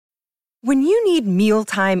When you need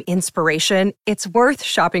mealtime inspiration, it's worth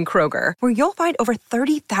shopping Kroger, where you'll find over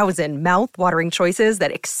 30,000 mouth-watering choices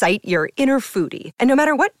that excite your inner foodie. And no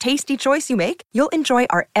matter what tasty choice you make, you'll enjoy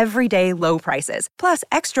our everyday low prices, plus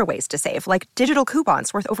extra ways to save, like digital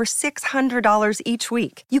coupons worth over $600 each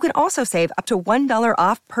week. You can also save up to $1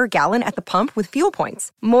 off per gallon at the pump with fuel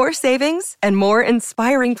points. More savings and more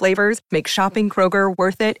inspiring flavors make shopping Kroger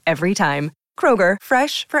worth it every time. Kroger,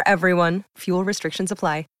 fresh for everyone. Fuel restrictions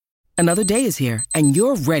apply. Another day is here, and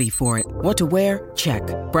you're ready for it. What to wear? Check.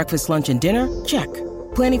 Breakfast, lunch, and dinner? Check.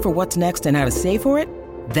 Planning for what's next and how to save for it?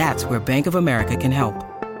 That's where Bank of America can help.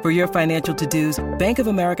 For your financial to-dos, Bank of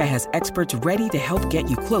America has experts ready to help get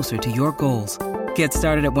you closer to your goals. Get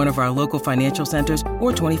started at one of our local financial centers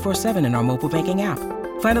or 24/7 in our mobile banking app.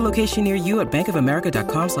 Find a location near you at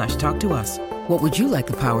bankofamerica.com/talktous. What would you like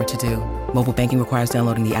the power to do? Mobile banking requires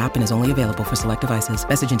downloading the app and is only available for select devices.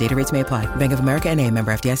 Message and data rates may apply. Bank of America N.A.,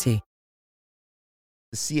 member FDIC.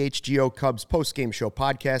 The CHGO Cubs postgame show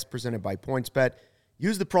podcast presented by PointsBet.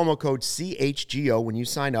 Use the promo code CHGO when you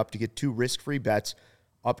sign up to get 2 risk-free bets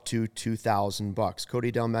up to $2,000.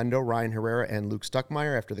 Cody Del Mendo, Ryan Herrera, and Luke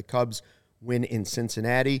Stuckmeyer after the Cubs win in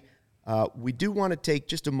Cincinnati. We do want to take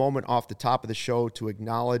just a moment off the top of the show to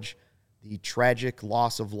acknowledge the tragic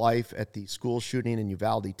loss of life at the school shooting in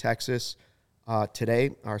Uvalde, Texas.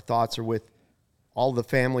 Today, our thoughts are with all the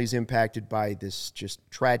families impacted by this just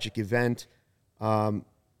tragic event.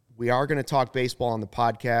 We are going to talk baseball on the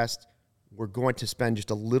podcast. We're going to spend just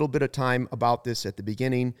a little bit of time about this at the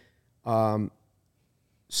beginning.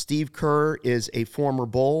 Steve Kerr is a former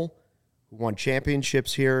Bull who won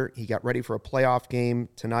championships here. He got ready for a playoff game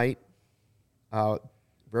tonight,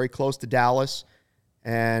 very close to Dallas.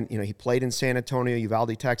 And, he played in San Antonio.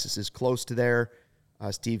 Uvalde, Texas is close to there.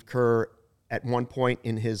 Steve Kerr, at one point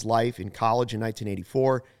in his life in college in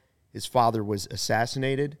 1984, his father was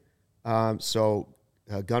assassinated. So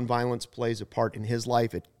gun violence plays a part in his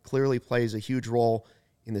life. It clearly plays a huge role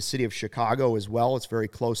in the city of Chicago as well. It's very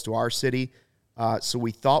close to our city. So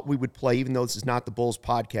we thought we would play, even though this is not the Bulls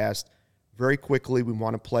podcast, very quickly we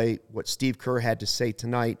want to play what Steve Kerr had to say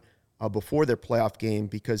tonight before their playoff game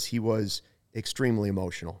because he was extremely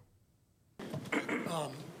emotional.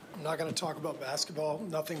 I'm not going to talk about basketball.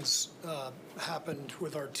 Nothing's happened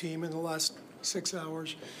with our team in the last 6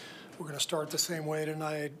 hours. We're going to start the same way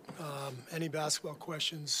tonight. Any basketball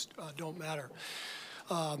questions don't matter.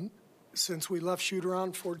 Since we left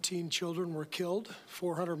shoot-around, 14 children were killed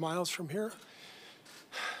 400 miles from here,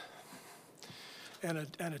 and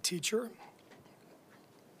a teacher.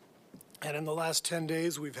 And in the last 10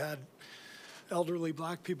 days, we've had elderly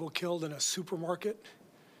black people killed in a supermarket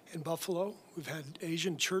in Buffalo. We've had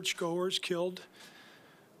Asian churchgoers killed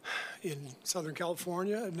in Southern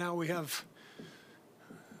California. And now we have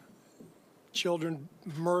children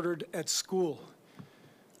murdered at school.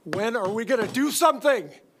 When are we going to do something?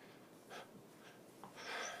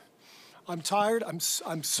 I'm tired.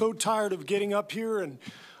 I'm so tired of getting up here and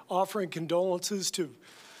offering condolences to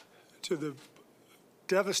the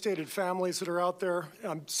devastated families that are out there.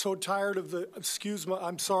 I'm so tired of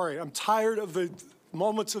I'm tired of the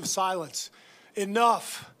moments of silence.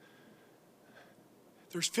 Enough.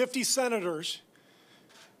 There's 50 senators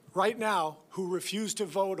right now who refuse to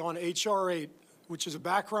vote on H.R. 8, which is a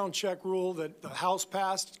background check rule that the House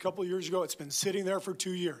passed a couple of years ago. It's been sitting there for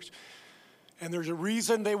 2 years. And there's a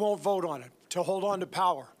reason they won't vote on it, to hold on to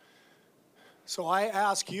power. So I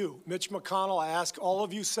ask you, Mitch McConnell, I ask all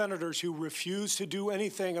of you senators who refuse to do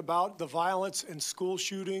anything about the violence and school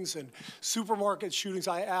shootings and supermarket shootings,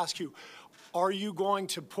 I ask you, are you going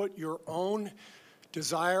to put your own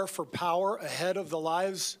desire for power ahead of the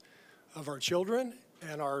lives of our children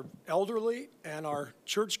and our elderly and our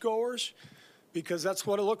churchgoers? Because that's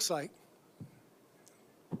what it looks like.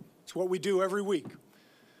 It's what we do every week.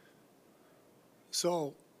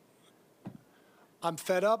 So I'm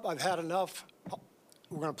fed up. I've had enough.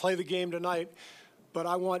 We're going to play the game tonight, but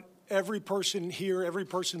I want every person here, every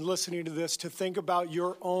person listening to this to think about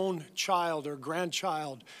your own child or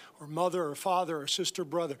grandchild or mother or father or sister,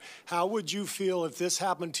 brother. How would you feel if this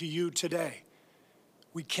happened to you today?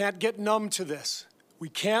 We can't get numb to this. We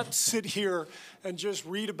can't sit here and just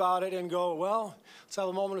read about it and go, well, let's have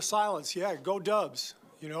a moment of silence. Yeah, go Dubs,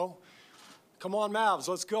 Come on, Mavs,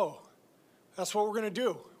 let's go. That's what we're going to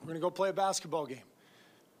do. We're going to go play a basketball game.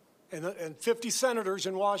 And 50 senators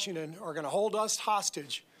in Washington are going to hold us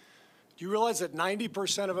hostage. Do you realize that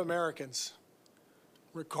 90% of Americans,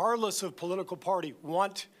 regardless of political party,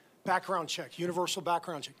 want background check, universal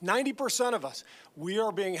background check? 90% of us, we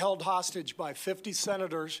are being held hostage by 50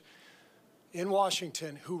 senators in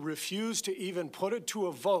Washington who refuse to even put it to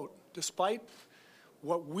a vote, despite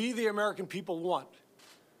what we, the American people, want.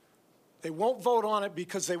 They won't vote on it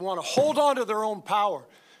because they want to hold on to their own power.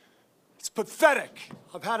 It's pathetic.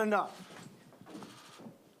 I've had enough.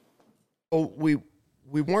 Oh, we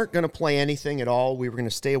weren't going to play anything at all. We were going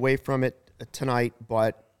to stay away from it tonight,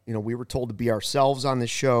 but we were told to be ourselves on this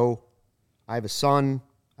show. I have a son.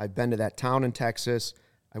 I've been to that town in Texas.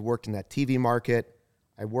 I worked in that TV market.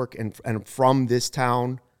 I work and from this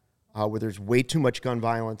town where there's way too much gun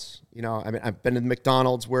violence. I've been to the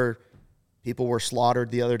McDonald's where people were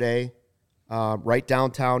slaughtered the other day, right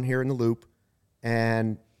downtown here in the Loop.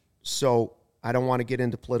 And so I don't want to get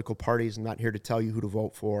into political parties. I'm not here to tell you who to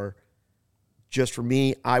vote for. Just for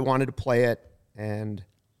me, I wanted to play it, and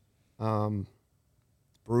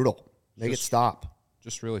it's brutal. Make it stop.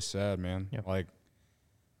 Just really sad, man. Yep. Like,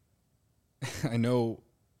 I know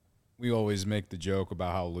we always make the joke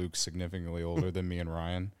about how Luke's significantly older than me and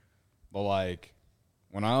Ryan, but, like,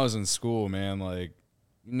 when I was in school, man, like,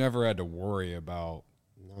 you never had to worry about,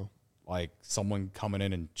 like, someone coming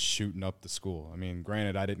in and shooting up the school. I mean,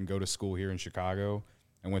 granted, I didn't go to school here in Chicago.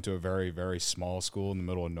 I went to a very, very small school in the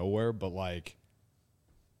middle of nowhere, but, like,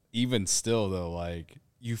 even still, though, like,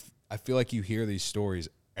 I feel like you hear these stories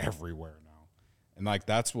everywhere now. And, like,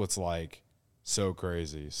 that's what's, like, so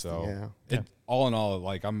crazy. So, all in all,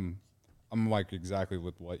 like, I'm like, exactly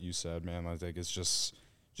with what you said, man. I think it's just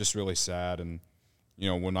really sad. And,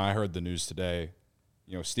 when I heard the news today,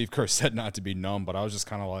 Steve Kerr said not to be numb, but I was just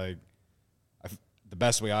kind of like, the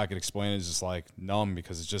best way I could explain it is just, like, numb,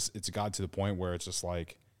 because it's got to the point where it's just,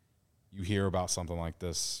 like, you hear about something like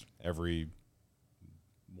this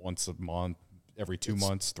once a month, every 2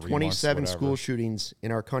 months, 3 months, 27 school shootings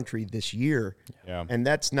in our country this year. Yeah. And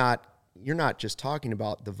you're not just talking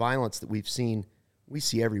about the violence that we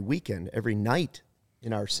see every weekend, every night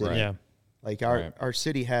in our city. Right. Yeah. Like our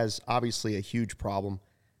city has obviously a huge problem.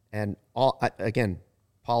 And again,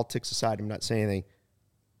 politics aside, I'm not saying anything.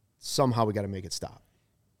 Somehow we got to make it stop.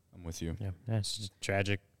 I'm with you. Yeah, it's just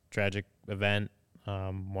a tragic event.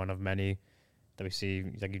 One of many that we see,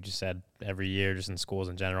 like you just said, every year, just in schools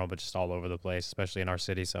in general, but just all over the place, especially in our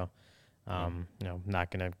city. So,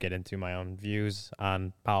 not going to get into my own views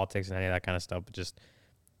on politics and any of that kind of stuff, but just,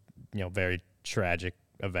 very tragic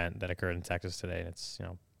event that occurred in Texas today. And it's,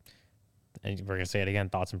 and we're going to say it again,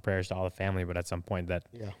 thoughts and prayers to all the family, but at some point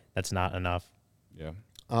that's not enough. Yeah.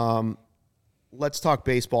 Let's talk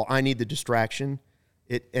baseball. I need the distraction.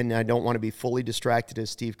 And I don't want to be fully distracted, as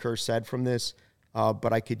Steve Kerr said, from this,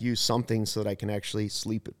 but I could use something so that I can actually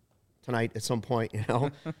sleep tonight at some point,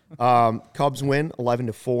 Cubs win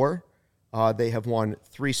 11-4. They have won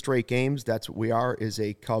 3 straight games. That's what we are, is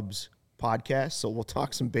a Cubs podcast. So we'll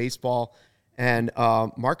talk some baseball. And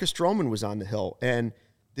Marcus Stroman was on the hill. And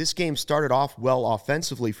this game started off well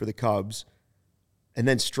offensively for the Cubs. And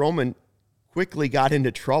then Stroman quickly got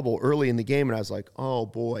into trouble early in the game. And I was like, oh,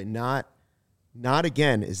 boy, not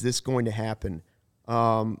again is this going to happen.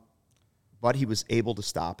 But he was able to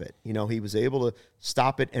stop it. He was able to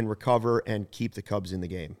stop it and recover and keep the Cubs in the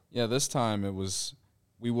game. Yeah, this time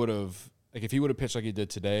we would have, like, if he would have pitched like he did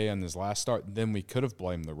today on his last start, then we could have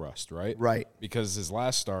blamed the rust, right? Right. Because his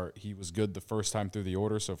last start, he was good the first time through the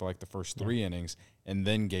order, so for like the first 3 innings, and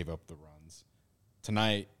then gave up the runs.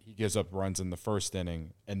 Tonight, he gives up runs in the first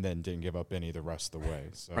inning and then didn't give up any the rest of the way.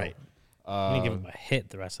 So, Right. He didn't give him a hit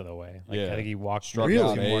the rest of the way. I think he Struck out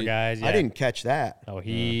out 2 more guys. Yeah. I didn't catch that. Oh,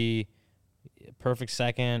 perfect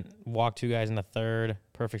second, walked 2 guys in the third,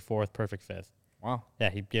 perfect fourth, perfect fifth. Wow.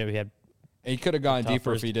 Yeah, He could have gone deeper if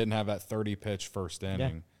first. he didn't have that 30-pitch first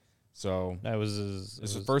inning. Yeah. So that was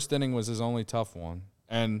his first inning was his only tough one.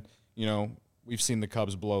 And, we've seen the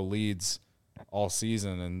Cubs blow leads all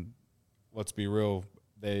season, and let's be real,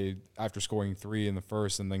 they, after scoring 3 in the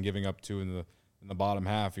first and then giving up 2 in the bottom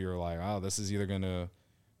half, you're like, oh, this is either going to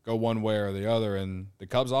go one way or the other. And the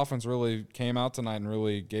Cubs offense really came out tonight and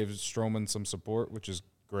really gave Stroman some support, which is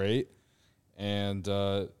great. And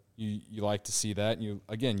you like to see that. And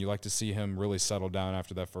you like to see him really settle down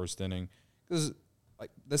after that first inning, because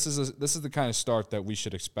this is the kind of start that we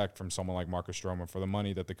should expect from someone like Marcus Stroman for the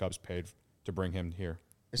money that the Cubs paid to bring him here,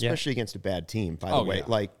 especially against a bad team. By the way,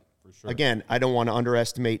 yeah. For sure. Again, I don't want to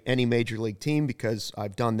underestimate any major league team, because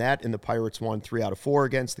I've done that, and the Pirates won 3 out of 4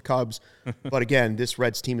 against the Cubs. But again, this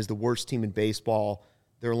Reds team is the worst team in baseball.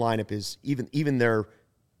 Their lineup is even their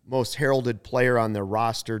most heralded player on their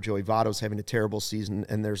roster, Joey Votto's having a terrible season,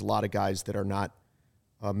 and there's a lot of guys that are not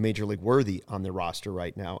major league worthy on their roster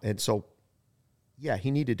right now. And so, yeah,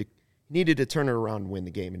 he needed to turn it around and win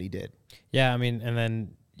the game, and he did. Yeah, I mean, and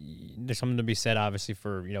then there's something to be said, obviously,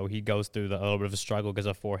 for, he goes through a little bit of a struggle because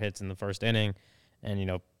of 4 hits in the first inning.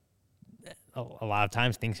 And, a lot of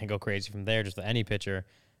times things can go crazy from there, just with any pitcher.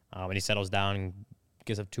 And he settles down and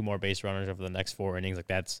gives up 2 more base runners over the next 4 innings. Like,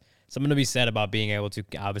 that's something to be said about being able to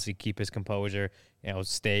obviously keep his composure,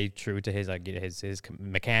 stay true to his his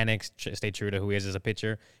mechanics, stay true to who he is as a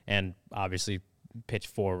pitcher, and obviously pitch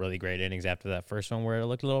 4 really great innings after that first one where it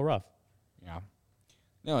looked a little rough. Yeah.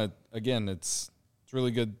 No, again, it's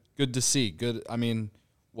really good to see. Good. I mean,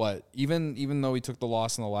 even though he took the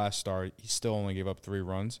loss in the last start, he still only gave up 3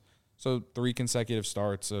 runs. So 3 consecutive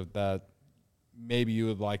starts of that. Maybe you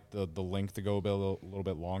would like the length to go a little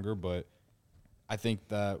bit longer, but I think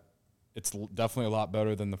that it's definitely a lot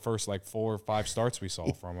better than the first 4 or 5 starts we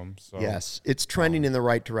saw from him. So yes, it's trending in the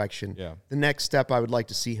right direction. Yeah. The next step I would like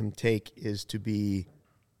to see him take is to be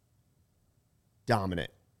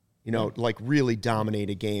dominant. Really dominate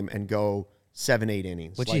a game and go 7-8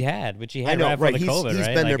 innings. Which he had I know, right? He's COVID, been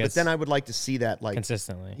right? there, but then I would like to see that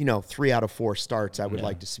consistently. 3 out of 4 starts. I would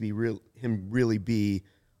like to see him really be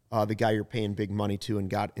the guy you're paying big money to and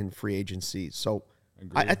got in free agency. So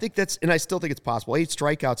I think and I still think it's possible. 8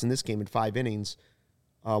 strikeouts in this game in 5 innings.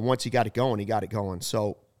 Once he got it going.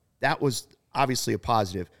 So that was obviously a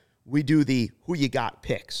positive. We do the who you got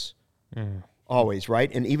picks always,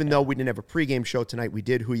 right? And even though we didn't have a pregame show tonight, we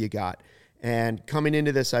did who you got. And coming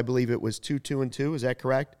into this, I believe it was 2-2-2. Is that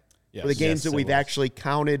correct? Yes. For the games that we've actually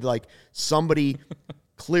counted, somebody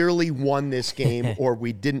clearly won this game or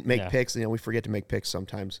we didn't make picks. We forget to make picks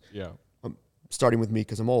sometimes. Yeah. Starting with me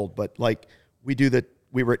because I'm old. But, we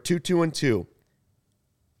were at 2-2-2.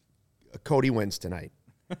 Cody wins tonight.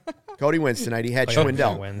 He had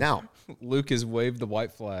Schwindel. Now, Luke has waved the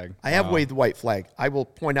white flag. I have waved the white flag. I will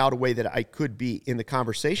point out a way that I could be in the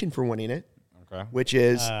conversation for winning it, which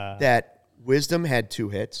is that Wisdom had 2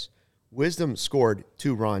 hits. Wisdom scored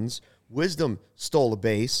 2 runs. Wisdom stole a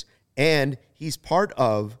base, and he's part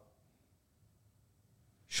of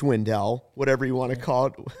Schwindel, whatever you want to call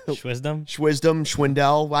it.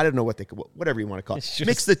 Schwindel. I don't know whatever you want to call it.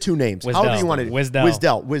 Mix the 2 names. Wisdel. However you want to.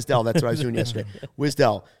 Wisdel. That's what I was doing yesterday.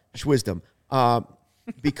 Schwisdom.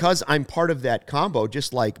 Because I'm part of that combo,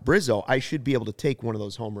 just like Brizzo, I should be able to take one of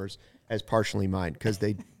those homers as partially mine because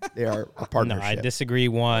they are a partnership. No, I disagree.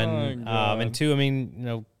 1 and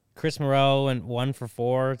 2. Chris Moreau and 1 for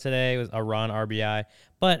 4 today was a run RBI,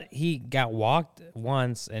 but he got walked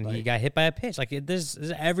once and he got hit by a pitch. There's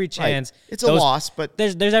every chance it's a loss, but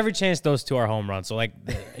there's every chance those 2 are home runs. So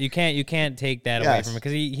you can't take that away from him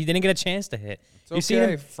because he didn't get a chance to hit. You've seen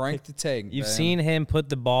him, Frank to take. You've seen him put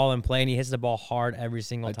the ball in play and he hits the ball hard every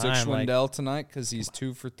single time. I took Schwindel tonight because he's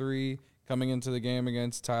 2 for 3 coming into the game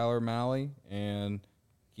against Tyler Malley, and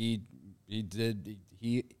he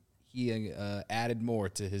added more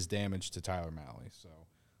to his damage to Tyler Malley.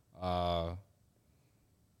 So,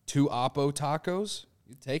 2 Oppo tacos,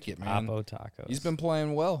 you take it, man. Oppo tacos. He's been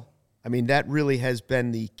playing well. I mean, that really has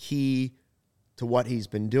been the key to what he's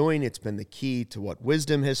been doing. It's been the key to what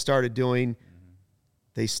Wisdom has started doing.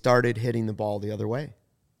 They started hitting the ball the other way.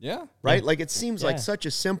 Yeah. Right? It seems like such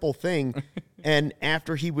a simple thing. And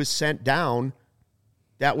after he was sent down,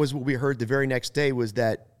 that was what we heard the very next day was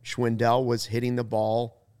that Schwindel was hitting the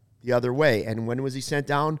ball the other way. And when was he sent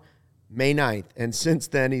down? May 9th. And since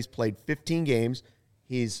then, he's played 15 games.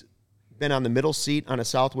 He's been on the middle seat on a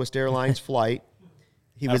Southwest Airlines flight.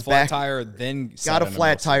 He was back. Tire, then got a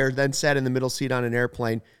flat tire, then sat in the middle seat on an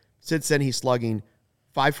airplane. Since then, he's slugging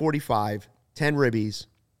 .545, 10 ribbies,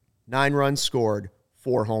 9 runs scored,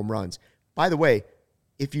 4 home runs. By the way,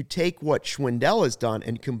 if you take what Schwindel has done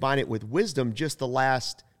and combine it with Wisdom just the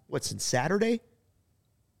last, since Saturday?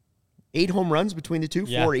 8 home runs between the 2,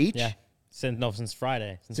 4 each? Yeah. Since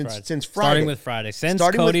Friday. Since Friday. Starting with Friday. Since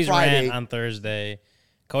Cody's rant on Thursday.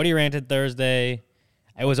 Cody ranted Thursday.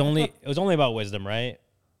 It was only about Wisdom, right?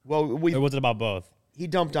 Well, or was it about both? He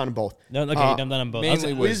dumped on them both. No, okay, he dumped on them both.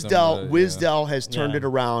 Mainly Wisdel has turned it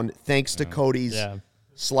around thanks to Cody's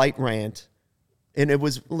slight rant. And it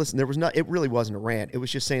really wasn't a rant. It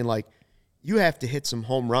was just saying, you have to hit some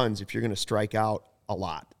home runs if you're going to strike out a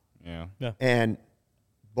lot. Yeah. And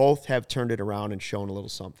both have turned it around and shown a little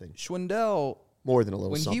something. Schwindel, more than a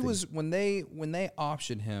little when something. When they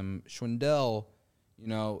optioned him, Schwindel,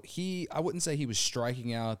 I wouldn't say he was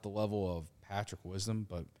striking out at the level of Patrick Wisdom,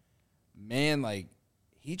 but man,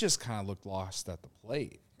 he just kind of looked lost at the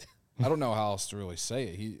plate. I don't know how else to really say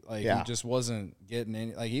it. He just wasn't getting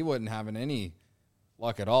any, he wasn't having any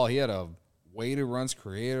luck at all. He had a weighted runs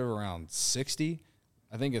created around 60.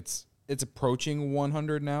 I think it's approaching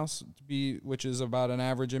 100 now, which is about an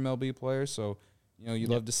average MLB player. So, you'd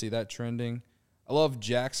love to see that trending. I love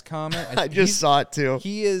Jack's comment. I just saw it too.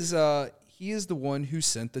 He is the one who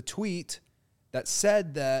sent the tweet that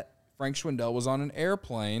said that Frank Schwindel was on an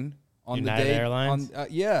airplane on United the day. Airlines?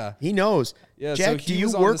 Yeah. He knows. Yeah, Jack, so do he you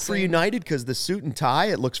was on work the for same- United? Because the suit and tie,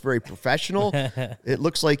 it looks very professional. It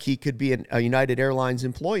looks like he could be a United Airlines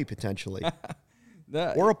employee potentially.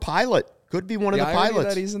 Or a pilot. Could be one of the irony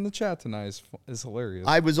pilots. that he's in the chat tonight is hilarious.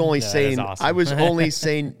 I was only saying awesome. I was only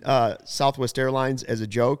saying Southwest Airlines as a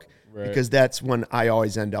joke because that's when I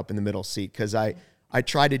always end up in the middle seat because I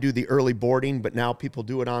try to do the early boarding, but now people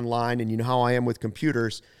do it online, and you know how I am with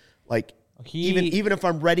computers. Like even if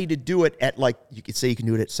I'm ready to do it at you could say you can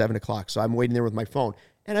do it at 7:00, so I'm waiting there with my phone,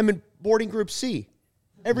 and I'm in boarding group C.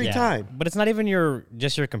 Every time. But it's not even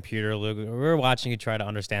just your computer, Luke. We were watching you try to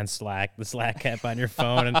understand Slack, the Slack app on your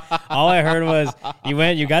phone, and all I heard was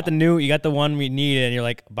you got the one we needed, and you're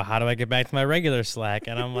like, but how do I get back to my regular Slack?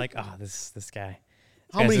 And I'm like, oh, this guy.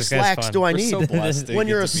 How many slacks do I need? so blessed to When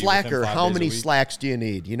get you're a to be with him slacker, 5 how days a many week. slacks do you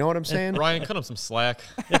need? You know what I'm saying? Ryan, cut him some slack.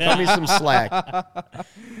 Cut me some slack. All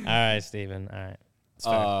right, Steven. All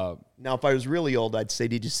right. Now, if I was really old, I'd say,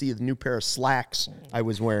 did you see the new pair of slacks I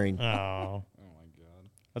was wearing? Oh.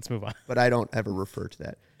 Let's move on. But I don't ever refer to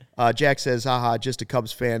that. Jack says, haha, just a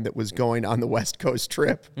Cubs fan that was going on the West Coast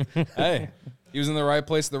trip. Hey, he was in the right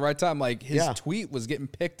place at the right time. Like, his Yeah. tweet was getting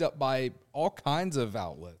picked up by all kinds of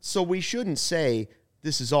outlets. So we shouldn't say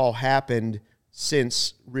this has all happened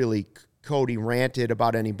since really Cody ranted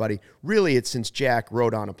about anybody. Really, it's since Jack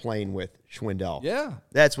rode on a plane with Schwindel. Yeah.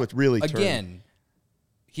 That's what really turned. Again,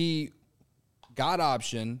 he got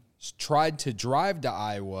option, tried to drive to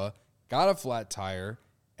Iowa, got a flat tire,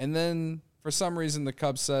 and then for some reason the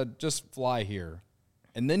Cubs said, just fly here.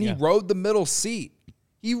 And then he rode the middle seat.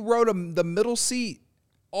 He rode the middle seat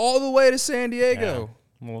all the way to San Diego.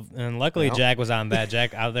 Well, and luckily Jack was on that.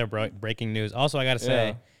 Jack out there breaking news. Also, I got to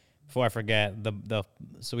say, before I forget,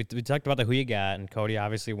 so we talked about the who you got, and Cody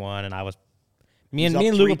obviously won, and I was me and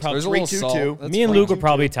Luke were probably There's a little 3-2-2. salt. That's me and fine. Luke were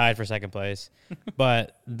probably tied for second place.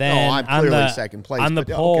 But then I'm on clearly the second place, on the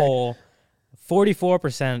but okay. poll,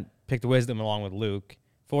 44% picked Wisdom along with Luke,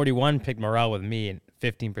 41 picked Morel with me, and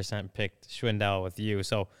 15% picked Schwindel with you.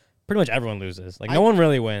 So pretty much everyone loses. Like no one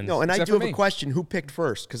really wins. No, and I Except do for have me. a question. Who picked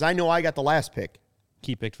first? Because I know I got the last pick.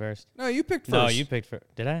 He picked first. No, you picked first. No, you picked first.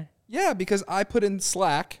 Did I? Yeah, because I put in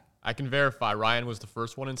Slack. I can verify Ryan was the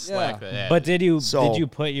first one in Slack. Yeah. that added But it. did you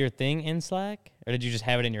put your thing in Slack, or did you just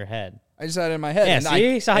have it in your head? I just had it in my head. Yeah, and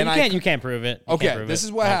see, so and you can't prove it. You Okay, can't prove this it.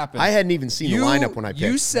 is what happened. I hadn't even seen the lineup when I picked.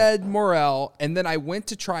 You said Morel, and then I went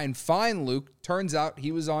to try and find Luke. Turns out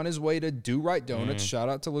he was on his way to Do Right Donuts. Shout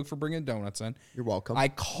out to Luke for bringing donuts in. You're welcome. I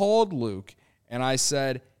called Luke, and I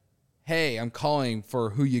said, hey, I'm calling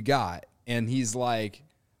for who you got. And he's like,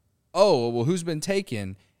 oh, well, who's been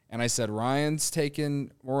taken? And I said, Ryan's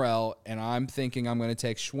taken Morel, and I'm thinking I'm going to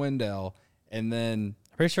take Schwindel. And then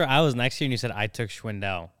Pretty sure I was next to you and you said I took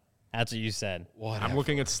Schwindel. That's what you said. I'm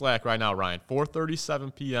looking at Slack right now, Ryan.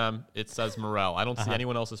 4:37 p.m. It says Morel. I don't see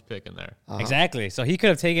anyone else's pick in there. Exactly. So he could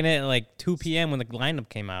have taken it at like 2 p.m. when the lineup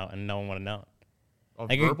came out and no one would have known. A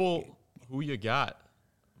Like, verbal who you got.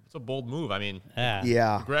 It's a bold move. I mean, Yeah.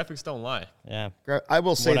 Yeah. the graphics don't lie. Yeah. I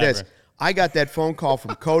will say this. Whatever. I got that phone call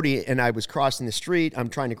from Cody, and I was crossing the street. I'm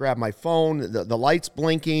trying to grab my phone. The light's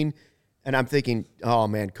blinking, and I'm thinking, oh,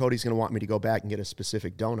 man, Cody's going to want me to go back and get a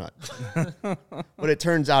specific donut. But it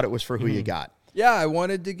turns out it was for who you got. yeah, I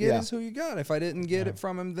wanted to get Yeah. his who you got. If I didn't get it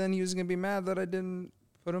from him, then he was going to be mad that I didn't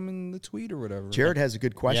put him in the tweet or whatever. Jared has a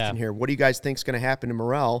good question Yeah. here. What do you guys think is going to happen to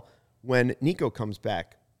Morel when Nico comes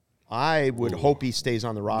back? I would hope he stays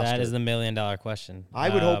on the roster. That is the $1 million question. I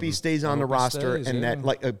would hope he stays on the hope he roster, stays, and yeah.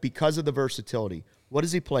 that because of the versatility. What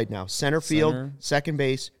has he played now? Center field, Center. second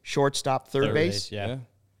base, shortstop, third base. Yeah. Yeah.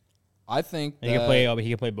 I think He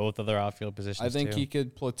can play both other outfield positions. I think too. he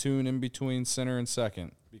could platoon in between center and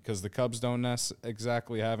second because the Cubs don't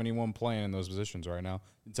exactly have anyone playing in those positions right now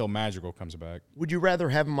until Madrigal comes back. Would you rather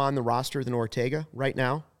have him on the roster than Ortega right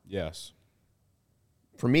now? Yes.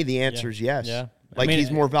 For me, the answer is yes. Yeah. Like I mean,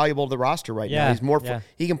 he's more valuable to the roster right now. Yeah, He's more. yeah.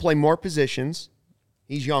 He can play more positions.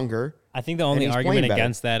 He's younger. I think the only he's argument playing better.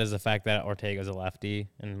 against that is the fact that Ortega's a lefty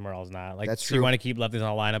and Morel's not. Like, That's so you true. want to keep lefties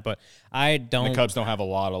on the lineup, but I don't. The Cubs don't have a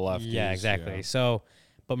lot of lefties. Yeah, exactly. yeah. So,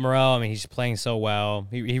 but Morel, I mean, he's playing so well.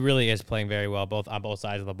 He really is playing very well, on both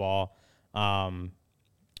sides of the ball.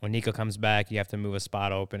 When Nico comes back, you have to move a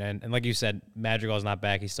spot open, and like you said, Madrigal's not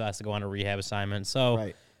back. He still has to go on a rehab assignment. So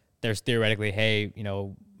Right. there's theoretically, hey,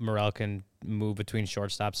 Morel can move between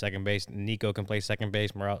shortstop, second base. Nico can play second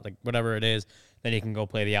base. Morel, like whatever it is, then he can go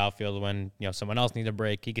play the outfield when someone else needs a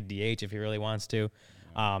break. He could DH if he really wants to.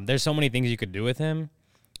 There's so many things you could do with him,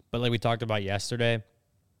 but like we talked about yesterday,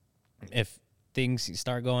 if things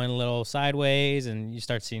start going a little sideways and you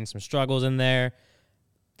start seeing some struggles in there,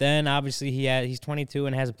 then obviously he's 22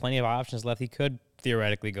 and has plenty of options left. He could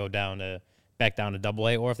theoretically go back down to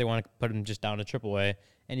AA, or if they want to put him just down to AAA,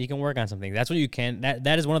 and you can work on something. That's what you can.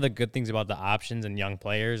 That is one of the good things about the options and young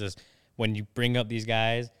players is when you bring up these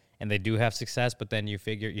guys and they do have success, but then you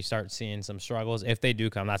start seeing some struggles. If they do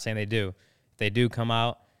come, I'm not saying they do. If they do come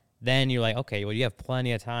out, then you're like, okay, well, you have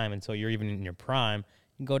plenty of time until you're even in your prime.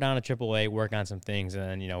 You can go down to AAA, work on some things,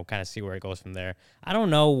 and then, kind of see where it goes from there. I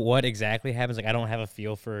don't know what exactly happens. Like, I don't have a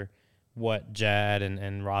feel for what Jad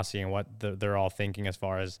and Rossi and what they're all thinking as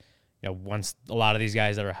far as, once a lot of these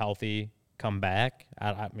guys that are healthy come back.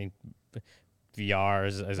 I mean, VR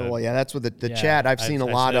is that's what the chat I've seen a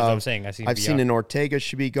lot of. I'm saying. I've seen an Ortega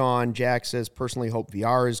should be gone. Jack says personally hope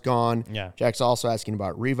VR is gone. Yeah. Jack's also asking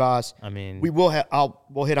about Rivas. I mean, we'll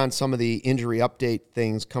hit on some of the injury update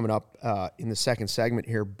things coming up in the second segment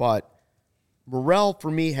here, but Morel for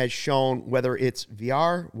me has shown whether it's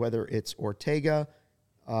VR, whether it's Ortega,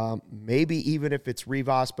 maybe even if it's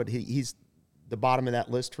Rivas, but he's the bottom of that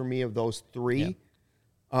list for me of those three.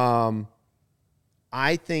 Yeah.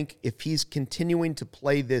 I think if he's continuing to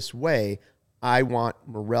play this way, I want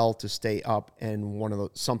Morel to stay up and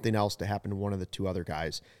something else to happen to one of the two other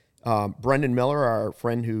guys. Brendan Miller, our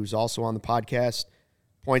friend who's also on the podcast,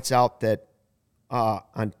 points out that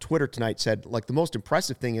on Twitter tonight said, like, the most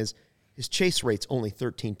impressive thing is his chase rate's only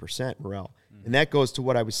 13%, Morel. Mm-hmm. And that goes to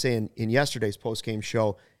what I was saying in yesterday's postgame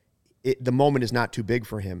show. The moment is not too big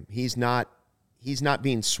for him. He's not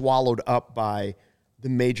being swallowed up by the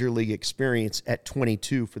major league experience at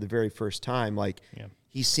 22 for the very first time.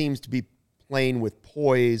 He seems to be playing with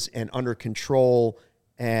poise and under control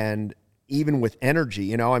and even with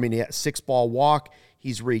energy. I mean, he had a 6-ball walk.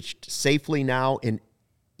 He's reached safely now in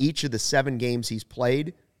each of the 7 games he's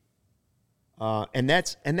played. And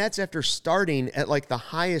that's after starting at like the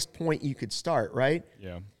highest point you could start, right?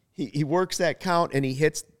 Yeah. He works that count and he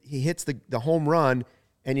hits the home run,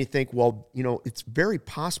 and you think, well, it's very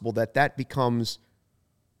possible that becomes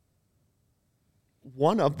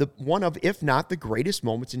one of if not the greatest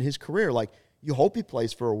moments in his career. Like, you hope he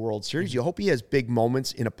plays for a World Series. You hope he has big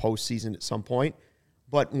moments in a postseason at some point.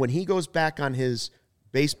 But when he goes back on his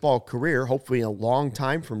baseball career, hopefully in a long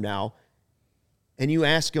time from now, and you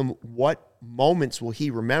ask him what moments will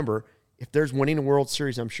he remember, if there's winning a World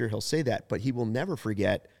Series, I'm sure he'll say that. But he will never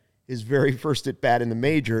forget his very first at-bat in the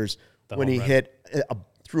majors when he hit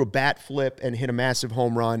threw a bat flip and hit a massive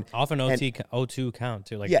home run. Off an 0-2 count,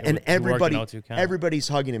 too. And everybody's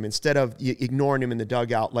hugging him instead of ignoring him in the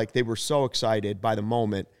dugout. Like, they were so excited by the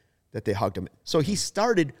moment that they hugged him. So he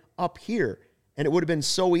started up here, and it would have been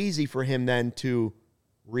so easy for him then to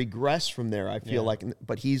regress from there, I feel like.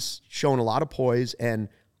 But he's shown a lot of poise, and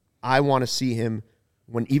I want to see him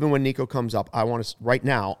even when Nico comes up. I want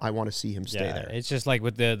to see him stay there. It's just like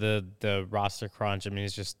with the roster crunch. I mean,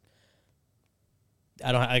 it's just,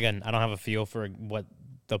 I don't have a feel for what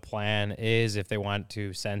the plan is, if they want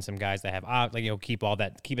to send some guys that have keep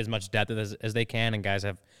as much depth as they can, and guys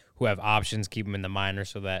who have options, keep them in the minors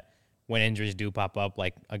so that when injuries do pop up,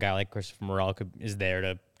 like a guy like Christopher Morel is there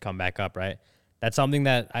to come back up, right? That's something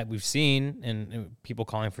that we've seen, and people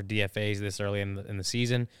calling for DFAs this early in the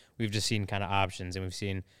season. We've just seen kind of options, and we've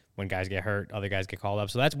seen when guys get hurt, other guys get called up.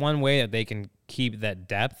 So that's one way that they can keep that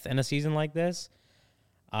depth in a season like this.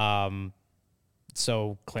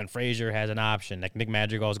 So Clint Frazier has an option. Like, Nick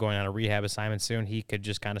Madrigal is going on a rehab assignment soon. He could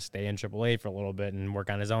just kind of stay in AAA for a little bit and work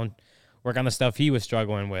on the stuff he was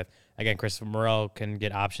struggling with. Again, Christopher Morel can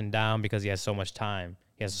get optioned down because he has so much time.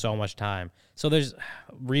 So there's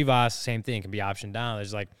Rivas, same thing, can be optioned down.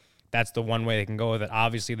 There's that's the one way they can go with it.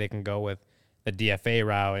 Obviously, they can go with the DFA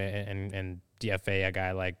route and DFA a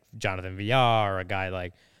guy like Jonathan Villar or a guy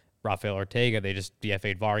like Rafael Ortega. They just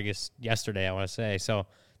DFA'd Vargas yesterday, I want to say. So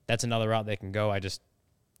that's another route they can go.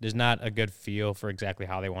 There's not a good feel for exactly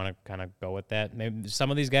how they want to kind of go with that. Maybe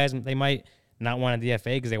some of these guys, they might not want a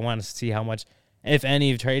DFA because they want to see how much, if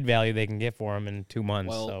any, trade value they can get for him in 2 months.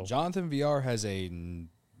 Well, Jonathan Villar has a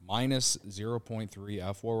minus 0.3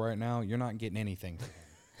 F4 right now. You're not getting anything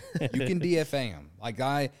for him. You can DFA him. Like,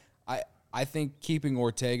 I think keeping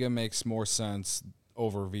Ortega makes more sense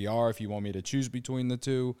over Villar if you want me to choose between the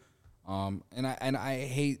two. And I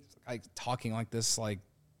hate talking like this, like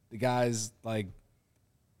the guys, like,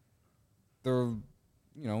 they're,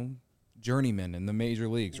 journeymen in the major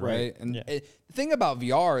leagues, right? And the thing about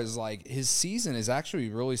Villar is, like, his season is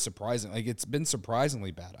actually really surprising. Like, it's been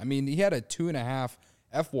surprisingly bad. I mean, he had a 2.5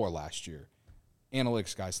 F4 last year.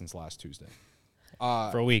 Analytics guy since last Tuesday.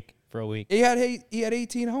 For a week. He had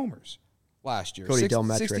 18 homers last year. Cody Del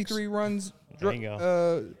Metrics. 63 runs. There you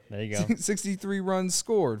go. 63 runs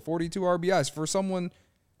scored, 42 RBIs. For someone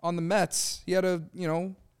on the Mets, he had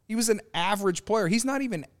he was an average player. He's not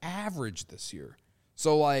even average this year.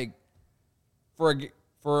 So, like,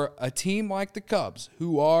 for a team like the Cubs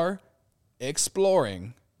who are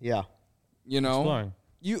exploring, Yeah. you know, Exploring.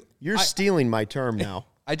 You're stealing my term now.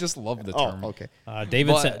 I just love the term. Oh, okay.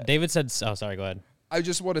 David said. Oh, sorry. Go ahead. I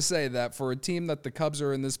just want to say that for a team that the Cubs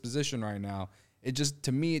are in this position right now, it just,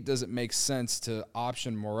 to me, it doesn't make sense to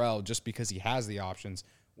option Morel just because he has the options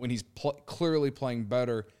when he's clearly playing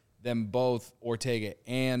better than both Ortega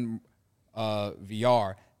and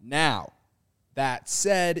VR. Now, that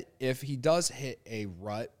said, if he does hit a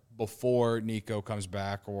rut before Nico comes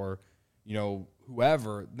back or, you know,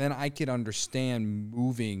 whoever, then I could understand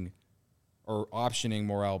moving or optioning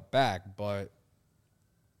Morel back. But,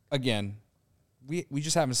 again, we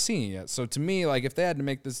just haven't seen it yet. So, to me, like, if they had to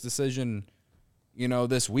make this decision, you know,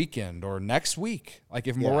 this weekend or next week, like,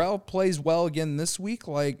 if Morel plays well again this week,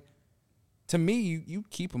 like, to me, you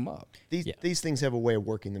keep him up. These things have a way of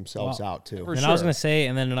working themselves out, too. And I was going to say,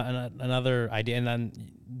 and then another idea, and then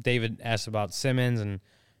David asked about Simmons, and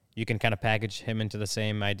you can kind of package him into the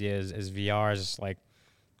same idea as VR. Is like,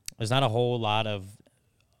 there's not a whole lot of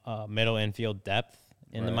middle infield depth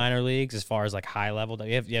in the minor leagues as far as like high level.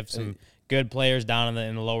 You have some good players down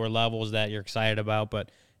in the lower levels that you're excited about,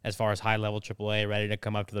 but as far as high level AAA, ready to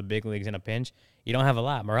come up to the big leagues in a pinch, you don't have a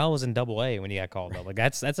lot. Morel was in AA when he got called up. Like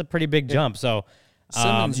that's a pretty big jump. So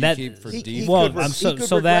Simmons that you keep for he defense. could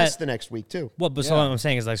regress the next week, too. Well, but so what I'm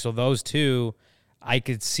saying is like, so those two, I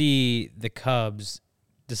could see the Cubs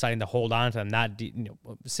deciding to hold on to them. Not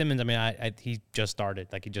Simmons. I mean, he just started,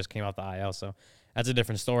 like he just came off the IL, so that's a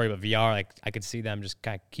different story. But VR, like I could see them just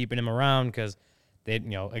kind of keeping him around because they,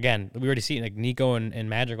 again, we already see like Nico and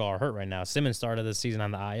Madrigal are hurt right now. Simmons started the season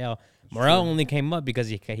on the IL. Morel only came up because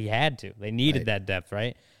he had to. They needed that depth,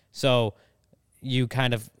 right? So you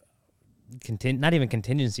kind of not even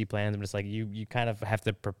contingency plans, but it's like you kind of have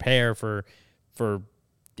to prepare for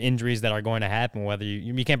injuries that are going to happen. Whether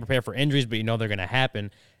you can't prepare for injuries, but you know they're going to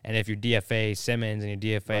happen. And if you DFA Simmons and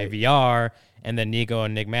you DFA VR, and then Nico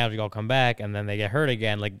and Nick Madrigal come back, and then they get hurt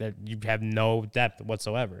again, like that, you have no depth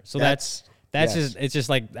whatsoever. So that's just, it's just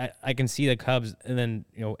like I can see the Cubs, and then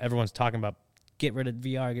everyone's talking about get rid of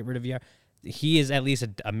VR. He is at least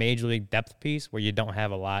a major league depth piece where you don't have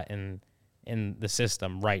a lot in the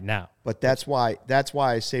system right now. But that's why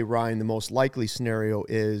I say, Ryan, the most likely scenario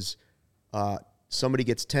is somebody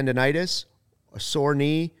gets tendonitis, a sore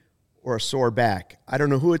knee, or a sore back. I don't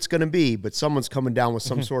know who it's going to be, but someone's coming down with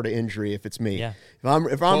some sort of injury. If it's me, yeah.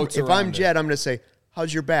 If I'm Jed, I'm going to say,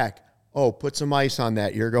 "How's your back?" Oh, put some ice on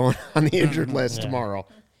that. You're going on the injured list tomorrow.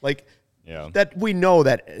 Like that, we know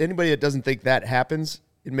that anybody that doesn't think that happens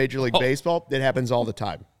in Major League Baseball, it happens all the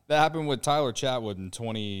time. That happened with Tyler Chatwood in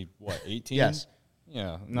 2018? Yes.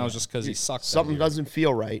 Yeah, and that was just because he sucked. Something doesn't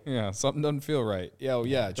feel right. Yeah, something doesn't feel right.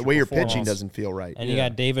 Yeah. The way you're pitching doesn't feel right. And you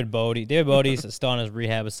got David Bodie. David Bodie's still on his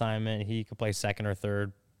rehab assignment. He could play second or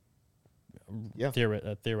third,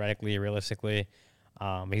 theoretically, realistically.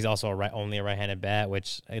 He's also only a right-handed bat,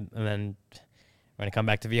 and then when I come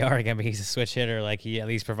back to VR again, but he's a switch hitter. Like he at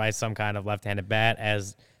least provides some kind of left-handed bat,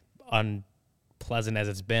 as unpleasant as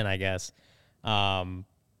it's been, I guess. I'm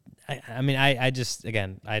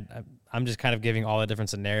just kind of giving all the different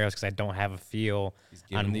scenarios because I don't have a feel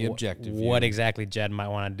on the objective what exactly Jed might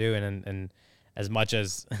want to do, and as much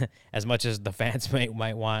as the fans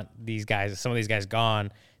might want some of these guys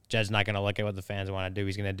gone, Jed's not going to look at what the fans want to do.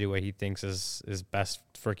 He's going to do what he thinks is best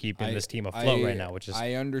for keeping this team afloat right now, which is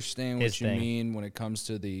I understand what you mean when it comes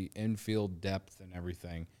to the infield depth and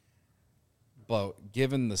everything. But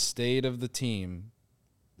given the state of the team,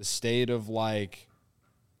 the state of like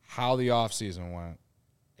how the offseason went,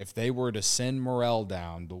 if they were to send Morel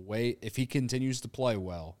down if he continues to play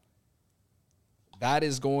well, that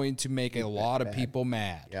is going to make a lot of people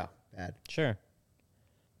mad. Yeah, bad. Sure.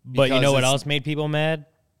 But you know what else made people mad?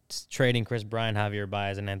 It's trading Chris Bryant, Javier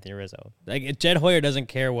Baez, and Anthony Rizzo. Like Jed Hoyer doesn't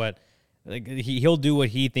care he'll do what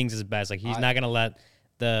he thinks is best. Like he's not going to let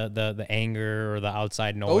the anger or the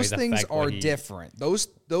outside noise. Those things are different.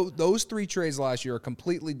 Those three trades last year are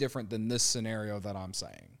completely different than this scenario that I'm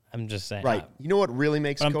saying. I'm just saying. Right. You know what really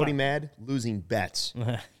makes Cody mad? Losing bets.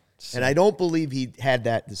 And I don't believe he had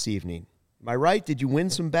that this evening. Am I right? Did you win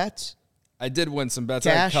some bets? I did win some bets.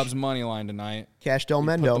 I had Cubs money line tonight. Cash Del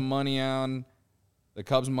Mendo. Put the money on the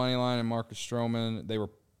Cubs money line and Marcus Stroman.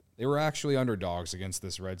 They were actually underdogs against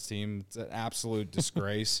this Reds team. It's an absolute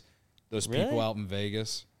disgrace. Those people out in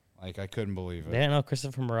Vegas, like I couldn't believe it. They didn't know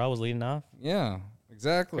Christopher Morel was leading off. Yeah,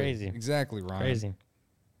 exactly. Crazy. Exactly, Ryan. Crazy.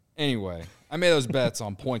 Anyway, I made those bets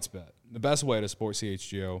on PointsBet. The best way to support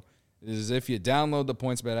CHGO is if you download the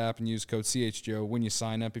PointsBet app and use code CHGO when you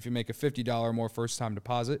sign up. If you make a $50 or more first-time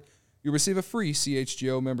deposit, You'll receive a free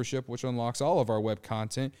CHGO membership, which unlocks all of our web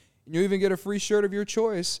content, and you'll even get a free shirt of your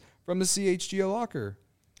choice from the CHGO locker.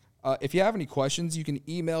 If you have any questions, you can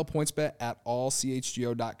email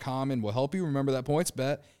pointsbet@allchgo.com, and we'll help you. Remember that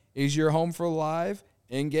PointsBet is your home for live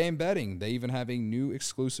in-game betting. They even have a new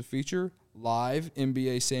exclusive feature, live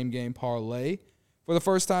NBA same-game parlay. For the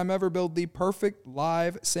first time ever, build the perfect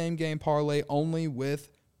live same-game parlay only with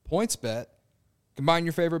PointsBet. Combine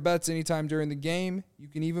your favorite bets anytime during the game. You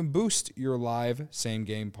can even boost your live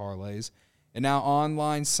same-game parlays. And now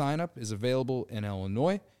online sign-up is available in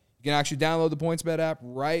Illinois. You can actually download the PointsBet app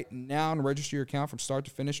right now and register your account from start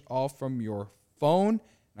to finish, all from your phone.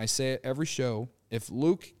 And I say it every show, if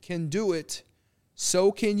Luke can do it,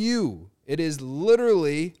 so can you. It is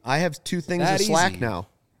literally I have 2 things of Slack easy. now.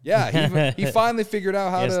 Yeah, he finally figured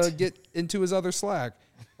out how to get into his other Slack.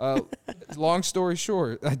 Long story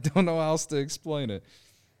short, I don't know how else to explain it.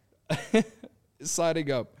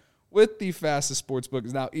 Signing up with the fastest sportsbook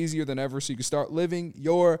is now easier than ever, so you can start living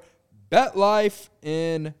your bet life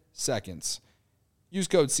in seconds. Use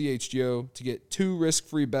code CHGO to get 2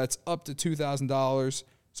 risk-free bets up to $2,000.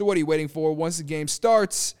 So what are you waiting for? Once the game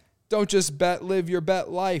starts, don't just bet, live your bet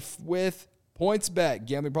life with PointsBet.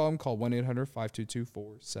 Gambling problem? Call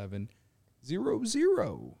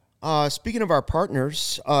 1-800-522-4700. Speaking of our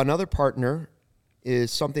partners, another partner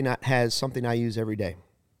is something I use every day.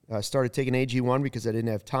 I started taking AG1 because I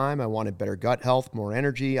didn't have time. I wanted better gut health, more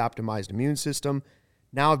energy, optimized immune system.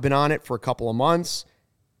 Now I've been on it for a couple of months,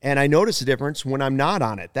 and I notice a difference when I'm not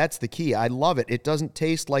on it. That's the key. I love it. It doesn't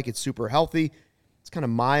taste like it's super healthy. It's kind of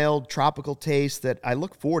mild, tropical taste that I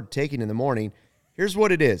look forward to taking in the morning. Here's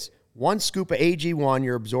what it is. 1 scoop of AG1,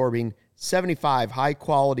 you're absorbing 75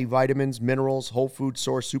 high-quality vitamins, minerals, whole food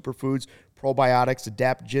source superfoods, probiotics,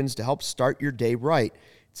 adaptogens to help start your day right.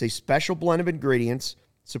 It's a special blend of ingredients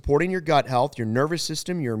supporting your gut health, your nervous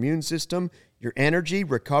system, your immune system, your energy,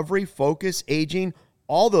 recovery, focus, aging,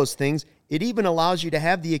 all those things. It even allows you to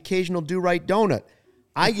have the occasional do-right donut.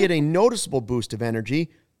 I get a noticeable boost of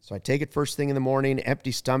energy, so I take it first thing in the morning,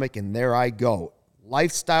 empty stomach, and there I go.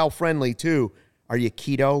 Lifestyle friendly, too. Are you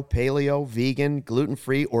keto, paleo, vegan,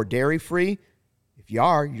 gluten-free, or dairy-free? If you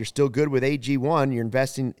are, you're still good with AG1. You're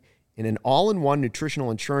investing in an all-in-one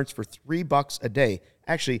nutritional insurance for $3 a day.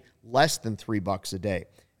 Actually, less than $3 a day.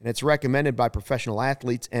 And it's recommended by professional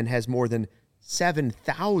athletes and has more than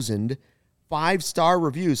 7,000 5-star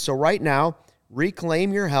reviews. So right now,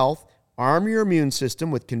 reclaim your health, arm your immune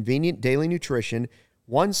system with convenient daily nutrition.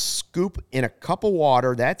 1 scoop in a cup of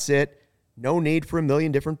water, that's it. No need for a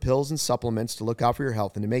million different pills and supplements to look out for your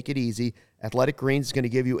health. And to make it easy, Athletic Greens is going to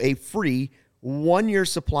give you a free 1-year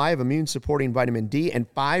supply of immune-supporting vitamin D and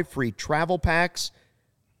 5 free travel packs.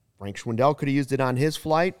 Frank Schwindel could have used it on his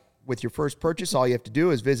flight. With your first purchase, all you have to do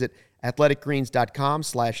is visit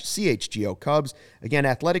athleticgreens.com/CHGO Cubs. Again,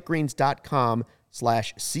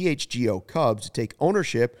 athleticgreens.com/CHGO Cubs to take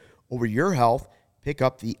ownership over your health. Pick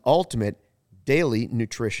up the ultimate daily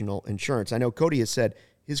nutritional insurance. I know Cody has said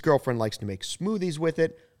his girlfriend likes to make smoothies with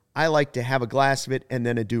it. I like to have a glass of it and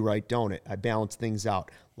then a do-right donut. I balance things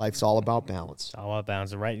out. Life's all about balance. It's all about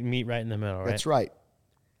balance. Meet right in the middle, right? That's right.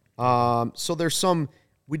 So there's some,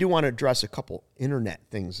 we do want to address a couple internet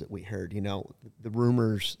things that we heard, the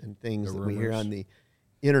rumors and things we hear on the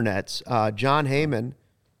internets. John Heyman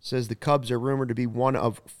says the Cubs are rumored to be one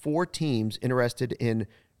of 4 teams interested in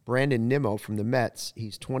Brandon Nimmo from the Mets.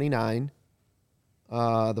 He's 29.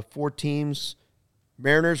 The 4 teams,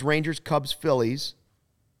 Mariners, Rangers, Cubs, Phillies.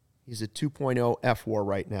 He's a 2.0 F-WAR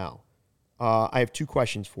right now. I have 2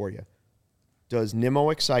 questions for you. Does Nimmo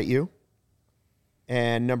excite you?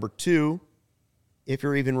 And number 2, if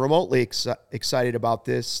you're even remotely excited about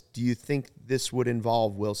this, do you think this would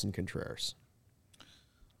involve Wilson Contreras?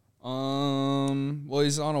 Well,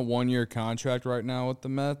 he's on a 1-year contract right now with the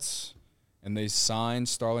Mets, and they signed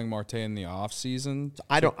Starling Marte in the offseason.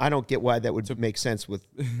 I don't get why that would make sense with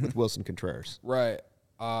Wilson Contreras. Right.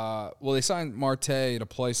 Well, they signed Marte to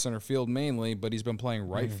play center field mainly, but he's been playing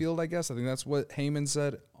right field, I guess. I think that's what Heyman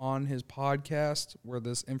said on his podcast where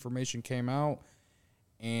this information came out.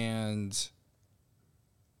 And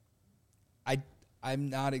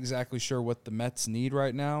I'm not exactly sure what the Mets need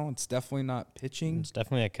right now. It's definitely not pitching. It's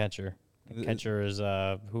definitely a catcher. The catcher is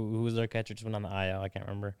who was their catcher? Just went on the IL. I can't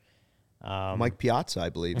remember. Mike Piazza, I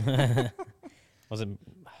believe. Was it?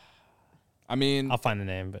 I mean, I'll find the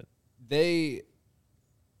name, but they.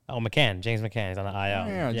 Oh, McCann, James McCann. He's on the IL.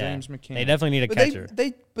 Yeah, James McCann. They definitely need a catcher.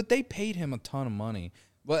 But they paid him a ton of money.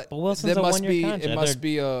 But Wilson's a 1-year contract. It must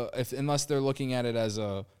be unless they're looking at it as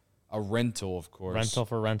a rental, of course. Rental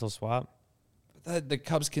for rental swap. The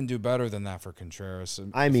Cubs can do better than that for Contreras.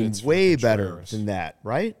 I mean, way better than that,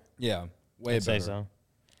 right? Yeah, way I'd better. say so.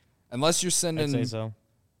 Unless you're I'd say sending so.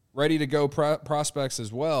 ready to go prospects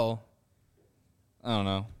as well. I don't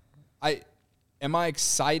know. Am I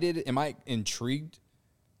excited? Am I intrigued?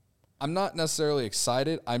 I'm not necessarily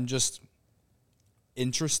excited. I'm just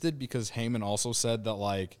interested because Heyman also said that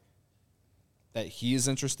like that he is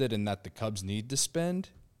interested and that the Cubs need to spend.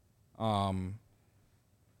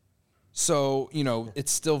 So,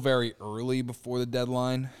 it's still very early before the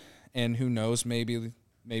deadline, and who knows, maybe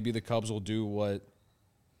the Cubs will do what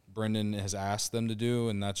Brendan has asked them to do,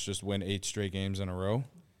 and that's just win 8 straight games in a row.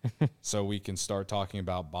 So we can start talking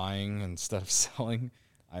about buying instead of selling.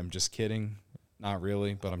 I'm just kidding. Not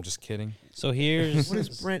really, but I'm just kidding. So here's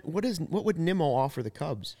what would Nimmo offer the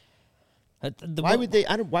Cubs? why would they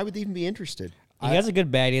even be interested? He has a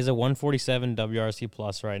good bat. He has a 147 WRC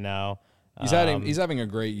plus right now. He's having a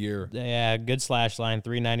great year. Yeah, good slash line,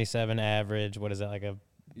 397 average. What is that, like a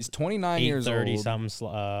He's 29 years old. 830 something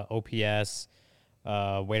OPS.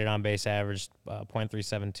 Weighted on base average,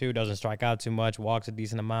 .372. Doesn't strike out too much. Walks a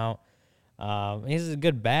decent amount. He's a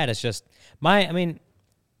good bat. It's just my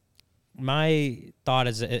thought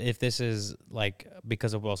is if this is like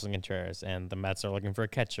because of Wilson Contreras and the Mets are looking for a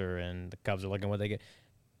catcher and the Cubs are looking what they get.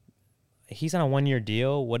 He's on a 1-year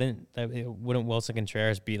deal. Wouldn't Wilson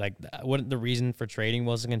Contreras be like? Wouldn't the reason for trading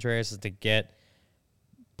Wilson Contreras is to get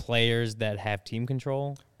players that have team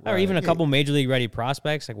control, or even a couple major league ready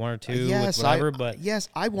prospects, like 1 or 2, with whatever?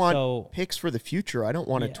 I want picks for the future. I don't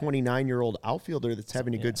want a 29-year-old outfielder that's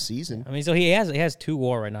having a good season. I mean, so he has 2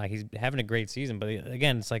 WAR right now. He's having a great season, but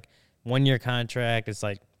again, it's like 1-year contract. It's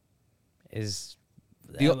like it was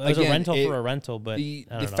a rental for a rental, but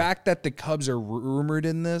the fact that the Cubs are rumored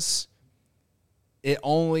in this, it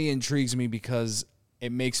only intrigues me because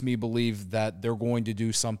it makes me believe that they're going to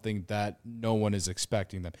do something that no one is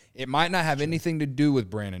expecting them. It might not have anything to do with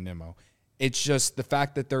Brandon Nimmo. It's just the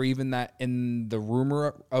fact that they're even that in the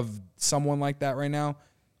rumor of someone like that right now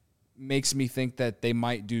makes me think that they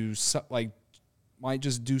might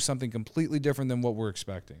just do something completely different than what we're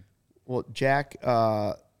expecting. Well, Jack,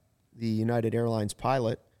 the United Airlines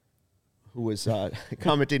pilot, who was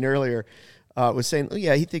commenting earlier, was saying,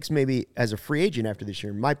 he thinks maybe as a free agent after this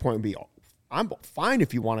year. My point would be, I'm fine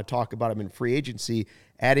if you want to talk about him in free agency,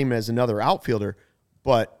 add him as another outfielder,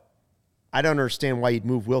 but I don't understand why you'd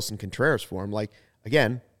move Wilson Contreras for him. Like,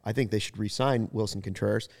 again, I think they should re-sign Wilson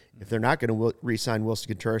Contreras. If they're not going to re-sign Wilson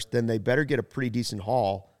Contreras, then they better get a pretty decent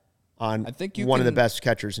haul on of the best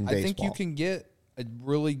catchers in baseball. I think you can get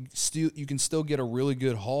you can still get a really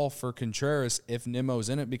good haul for Contreras if Nimmo's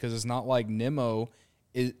in it, because it's not like Nimmo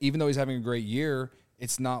even though he's having a great year,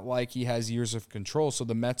 it's not like he has years of control. So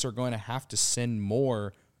the Mets are going to have to send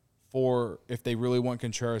more if they really want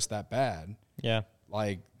Contreras that bad. Yeah.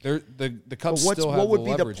 Like the Cubs still have what would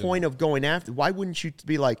be the leverage point of going after? Why wouldn't you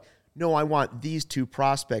be like, no, I want these 2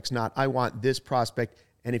 prospects, not I want this prospect.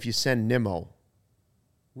 And if you send Nimmo,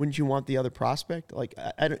 wouldn't you want the other prospect? Like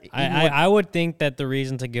I would think that the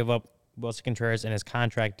reason to give up Wilson Contreras in his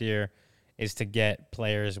contract year is to get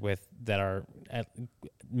players that are at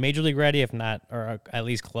major league ready, if not, or at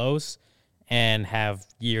least close, and have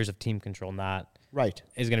years of team control. Not right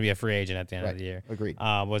is going to be a free agent at the end of the year. Agreed.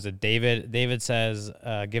 Was it David? David says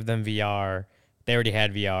give them VR. They already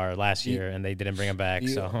had VR last year, and they didn't bring him back.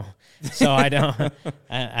 So I don't.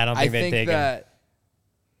 I don't think they take him.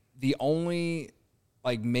 The only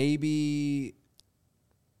maybe.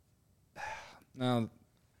 No.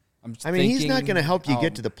 He's not going to help you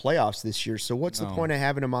get to the playoffs this year. So what's the point of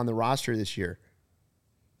having him on the roster this year?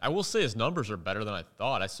 I will say his numbers are better than I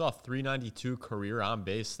thought. I saw 392 career on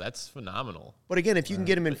base. That's phenomenal. But again, if you can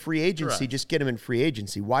get him in free agency, just get him in free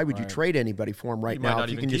agency. Why would you trade anybody for him right now? You might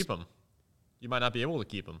not even keep him. You might not be able to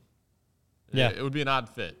keep him. Yeah, it would be an odd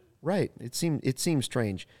fit. Right. It seems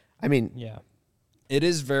strange. I mean, yeah, it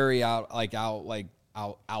is very out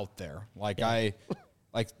there. I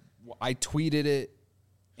tweeted it.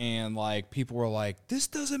 And people were like, "This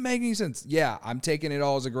doesn't make any sense." Yeah, I'm taking it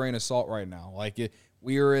all as a grain of salt right now.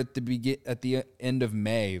 We are at the end of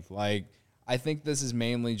May. I think this is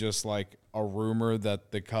mainly just a rumor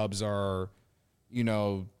that the Cubs are,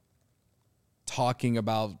 talking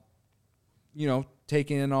about,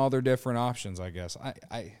 taking in all their different options. I guess.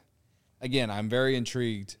 I'm very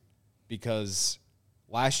intrigued because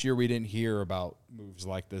last year we didn't hear about moves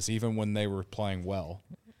like this, even when they were playing well.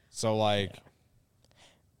 So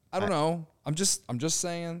I don't know. I'm just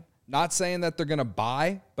saying, not saying that they're going to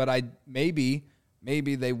buy, but maybe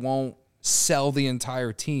they won't sell the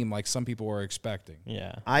entire team like some people are expecting.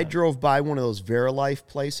 Yeah. I drove by one of those Verilife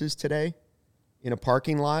places today in a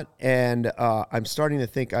parking lot, and I'm starting to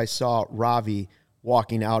think I saw Ravi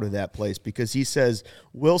walking out of that place because he says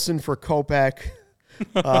Wilson for Kopech,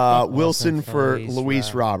 Wilson for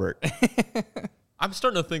Luis Robert. I'm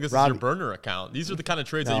starting to think this is your burner account. These are the kind of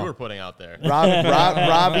trades that you were putting out there.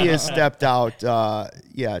 Robbie has stepped out,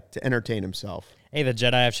 to entertain himself. Hey, the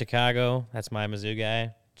Jedi of Chicago. That's my Mizzou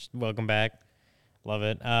guy. Welcome back. Love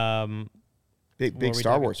it. Big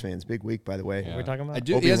Star Wars fans. Big week, by the way. What are we talking about?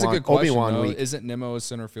 He has a good question, Obi-Wan though. week. Isn't Nimmo a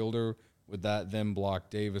center fielder with that then block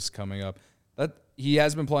Davis coming up? That he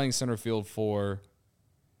has been playing center field for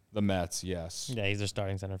the Mets, yes. Yeah, he's their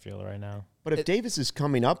starting center fielder right now. But if Davis is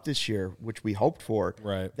coming up this year, which we hoped for,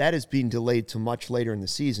 right, that is being delayed to much later in the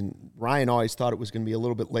season. Ryan always thought it was going to be a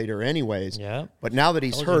little bit later anyways. Yeah. But now that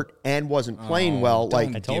he's hurt and wasn't playing well, I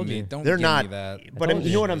told you. They're not. That. But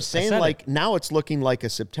you know what I'm saying? Like, now it's looking like a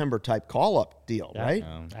September-type call-up deal, right?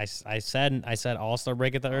 I said All-Star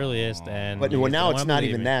break at the earliest. But now it's not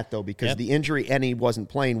even that, though, because the injury and he wasn't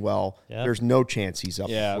playing well. There's no chance he's up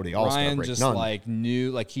before the All-Star Ryan break. just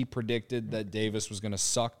None. he predicted that Davis was going to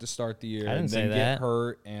suck to start the year I didn't and say then that. get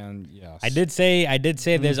hurt, and yes. I did say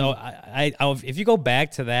there's if you go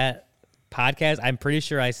back to that podcast, I'm pretty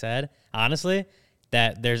sure I said, honestly,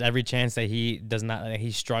 that there's every chance that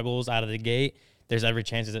he struggles out of the gate. There's every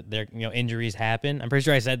chance that injuries happen. I'm pretty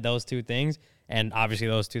sure I said those two things, and obviously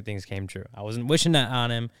those two things came true. I wasn't wishing that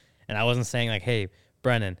on him, and I wasn't saying like, hey,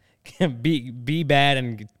 Brennan, be bad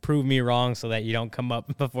and prove me wrong so that you don't come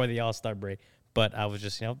up before the All-Star break. But I was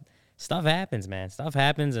just, stuff happens, man. Stuff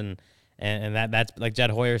happens, and that's like Jed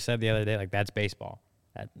Hoyer said the other day, like that's baseball.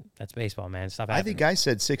 That's baseball, man. Stuff happens. I think I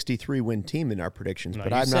said 63-win team in our predictions, No,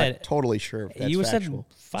 but you I'm said- not totally sure if that's you factual.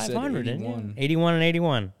 said 500, Said didn't you? 81. 81 and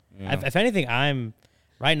 81. Yeah. If anything, I'm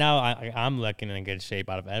looking in good shape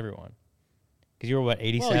out of everyone. Because you were what,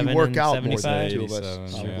 87 Well, you work and out more than 75? the two of us,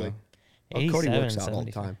 87, probably. yeah. Well, Cody 87, works out all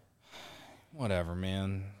the 75. time. Whatever,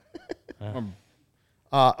 man.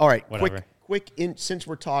 All right, Whatever. since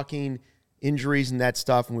we're talking injuries and that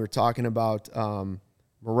stuff, and we were talking about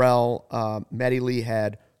Morel, Matty Lee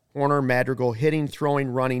had Horner, Madrigal hitting, throwing,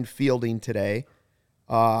 running, fielding today.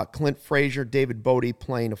 Clint Frazier, David Bodie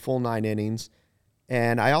playing a full 9 innings.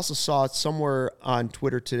 And I also saw it somewhere on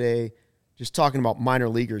Twitter today, just talking about minor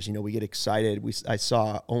leaguers. We get excited. I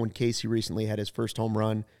saw Owen Casey recently had his first home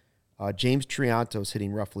run. James Trianto's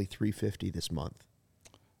hitting roughly 350 this month.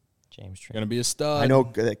 James Trent. Gonna be a stud. I know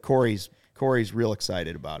that Corey's real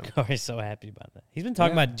excited about him. Corey's so happy about that. He's been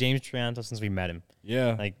talking about James Trianto since we met him.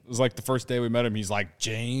 Yeah, Like- it was like the first day we met him. He's like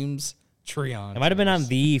James Triantos. It might have been on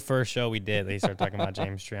the first show we did that he started talking about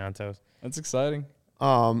James Trianto. That's exciting.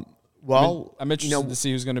 Well, I'm interested to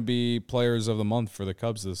see who's going to be players of the month for the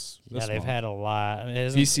Cubs this Yeah, they've month. had a lot. I mean,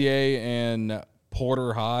 PCA and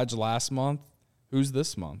Porter Hodge last month. Who's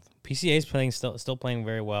this month? PCA's playing still playing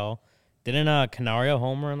very well. Didn't Canario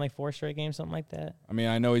homer in like 4 straight games, something like that? I mean,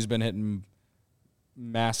 I know he's been hitting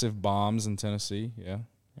massive bombs in Tennessee. Yeah.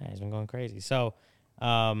 Yeah, he's been going crazy. So,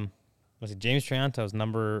 was it James Trianto's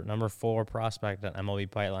number 4 prospect on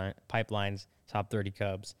MLB Pipeline's top 30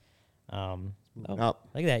 Cubs? up.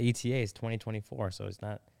 Look at that ETA is 2024, so it's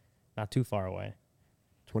not too far away.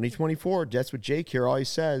 2024. That's what Jake here always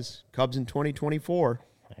says. Cubs in 2024.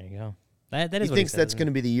 There you go. That is He what thinks he that's says. going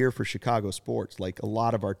to be the year for Chicago sports. Like, a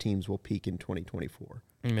lot of our teams will peak in 2024.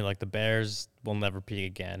 I mean, like the Bears will never peak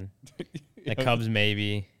again. The Cubs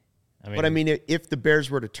maybe. But I mean, if the Bears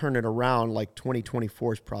were to turn it around, like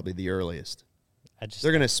 2024 is probably the earliest.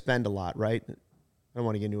 They're going to spend a lot, right? I don't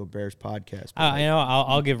want to get into a Bears podcast. but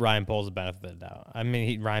I'll give Ryan Poles the benefit of the doubt. I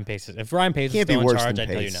mean, Ryan Pace. If Ryan Pace he was can't be still in worse charge, than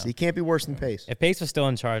I'd tell you Pace. no. He can't be worse than Pace. If Pace was still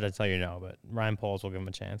in charge, I'd tell you no. But Ryan Poles will give him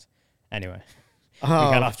a chance. Anyway, we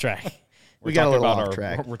got off track. We got a little off our,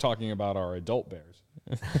 track. We're talking about our adult Bears.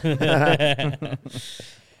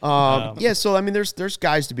 Yeah, so I mean, there's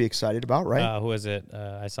guys to be excited about, right? Who is it?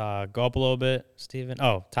 I saw go up a little bit. Steven.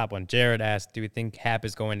 Oh, top one. Jared asked, "Do we think Hap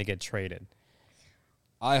is going to get traded?"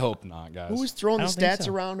 I hope not, guys. Who was throwing I the don't think stats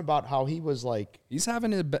so. around about how he was like He's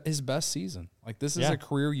having his best season. Like, this is Yeah. a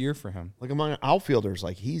career year for him. among outfielders?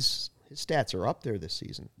 Like, his stats are up there this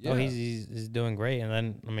season. Oh, he's doing great. And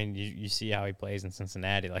then, I mean, you see how he plays in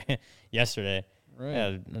Cincinnati. Like yesterday,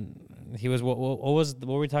 Right. yeah, he was what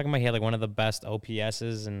were we talking about? He had like one of the best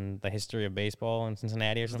OPSs in the history of baseball in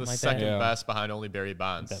Cincinnati or The something like second Yeah. best behind only Barry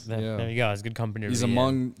Bonds. Yeah. There you go. It's good company. He's to be in.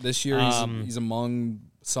 among this year. Um, He's among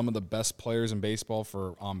some of the best players in baseball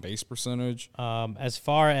for on base percentage. As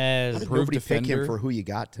far How as did Improved nobody pick him defender. for who you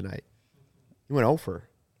got tonight? He went over.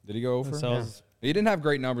 Did he go over? So- Yeah. He didn't have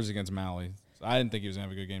great numbers against Maui. So I didn't think he was gonna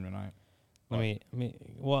have a good game tonight.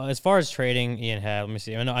 well, as far as trading Ian Happ, let me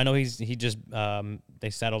see. I know he just they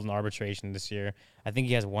settled an arbitration this year. I think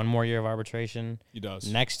he has one more year of arbitration. He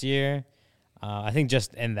does. Next year. I think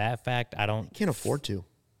just in that fact, I Can't afford to.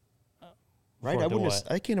 Right? afford to what?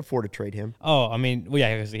 I can't afford to trade him. Oh, I mean, well,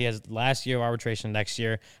 yeah, because he has last year arbitration next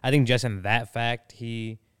year. I think just in that fact,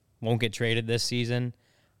 he won't get traded this season.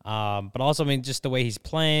 But also, I mean, just the way he's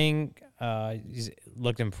playing, he's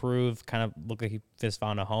looked improved. Kind of looked like he just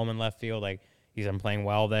found a home in left field. Like he's been playing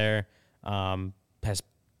well there. Has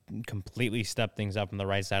completely stepped things up on the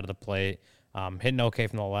right side of the plate. Hitting okay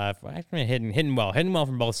from the left. Actually, hitting well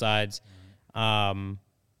from both sides.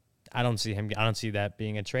 I don't see that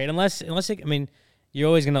being a trade unless I mean, you're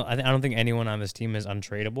always gonna. I don't think anyone on this team is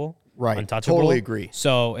untradeable, Right? Untouchable. Totally agree.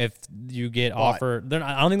 So if you get offered,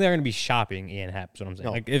 I don't think they're gonna be shopping Ian Happ. Is what I'm saying.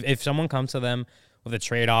 No. Like if someone comes to them with a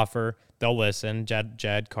trade offer, they'll listen.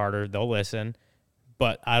 Jed Carter, they'll listen.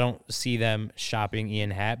 But I don't see them shopping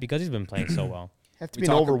Ian Happ because he's been playing so well. Have to be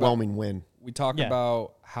an overwhelming win. We talk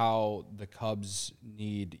about how the Cubs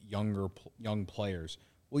need young players.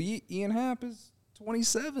 Well, Ian Happ is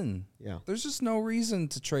 27. Yeah. There's just no reason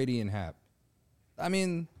to trade Ian Happ. I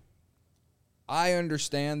mean, I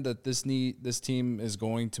understand that this team is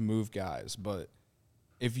going to move guys, but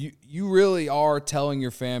if you really are telling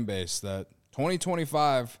your fan base that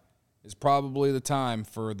 2025 is probably the time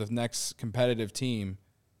for the next competitive team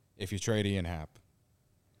if you trade Ian Happ.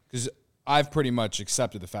 Because I've pretty much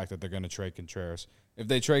accepted the fact that they're going to trade Contreras. If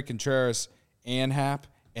they trade Contreras and Happ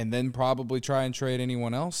and then probably try and trade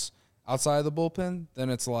anyone else outside of the bullpen, then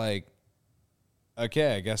it's like,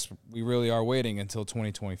 okay, I guess we really are waiting until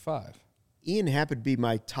 2025. Ian Happ would be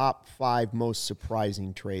my top 5 most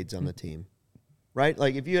surprising trades on the team. Right?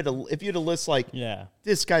 Like if you had to list like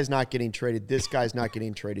this guy's not getting traded, this guy's not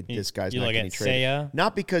getting traded, this guy's not getting traded. Seiya?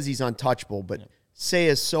 Not because he's untouchable, but Seiya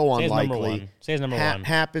is so unlikely. Seiya's number one.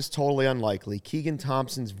 Happ is totally unlikely. Keegan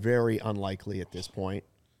Thompson's very unlikely at this point.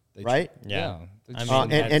 Right? Yeah. I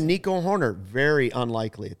mean, and Nico Horner, very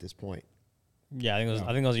unlikely at this point. Yeah, I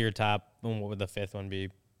think those are your top. What would the fifth one be?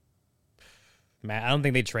 I don't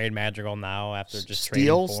think they trade Madrigal now after just trading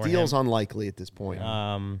for him. Steele's unlikely at this point.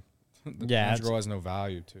 Madrigal has no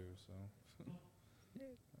value too. So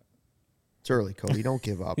it's early, Cody. Don't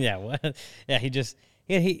give up. Yeah, what? Yeah,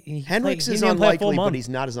 he Hendricks is unlikely, but he's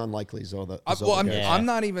not as unlikely as I'm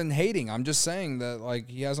not even hating. I'm just saying that like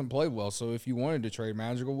he hasn't played well. So if you wanted to trade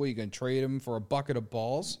Madrigal, you can trade him for a bucket of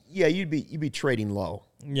balls. Yeah, you'd be trading low.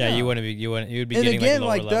 Yeah, you wouldn't be. You'd be and getting again,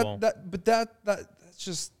 like lower level. That's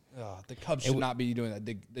just the Cubs should not be doing that.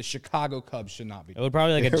 The Chicago Cubs should not be. It would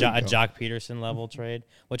probably like a Jock Peterson level trade,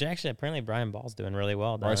 which actually apparently Brian Ball's doing really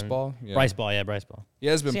well. Bryce Ball, Bryce Ball. He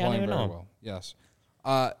has been playing very well. Yes.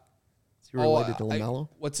 Is he related to LaMelo?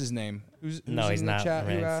 What's his name? Who's no, in he's the not. chat?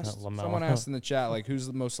 Right, Who asked? LaMelo. Someone asked in the chat, like, who's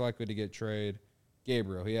the most likely to get traded?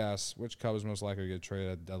 Gabriel. He asked, which Cub is most likely to get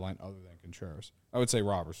traded at the deadline other than Contreras? I would say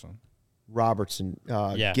Robertson.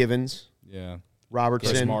 Givens. Yeah.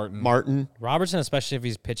 Robertson. Martin. Robertson, especially if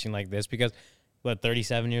he's pitching like this, because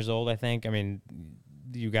 37 years old, I think. I mean,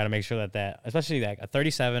 you got to make sure that especially like a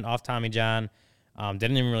 37 off Tommy John,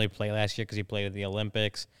 didn't even really play last year because he played at the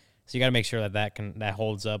Olympics. So you got to make sure that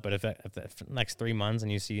holds up. But if the next 3 months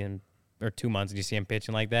and you see him, or 2 months and you see him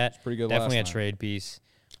pitching like that, it's pretty good. Definitely a trade piece.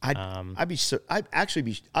 I'd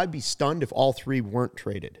be stunned if all 3 weren't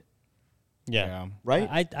traded. Yeah. Right.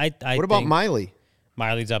 I what about Miley?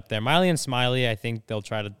 Miley's up there. Miley and Smiley, I think they'll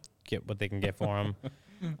try to get what they can get for him.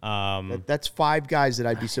 That's 5 guys that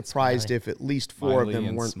I'd be surprised if at least 4 of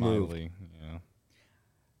them weren't moved.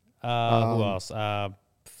 Yeah. Who else?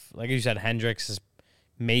 Like you said, Hendricks is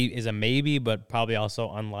a maybe, but probably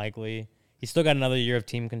also unlikely. He's still got another year of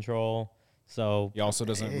team control, so he also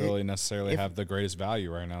doesn't really necessarily have the greatest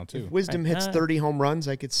value right now, too. If Wisdom hits 30 home runs,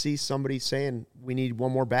 I could see somebody saying we need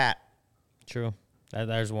one more bat. True.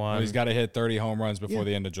 There's one. Well, he's got to hit 30 home runs before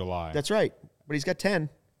the end of July. That's right, but he's got 10.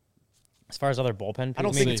 As far as other bullpen people, I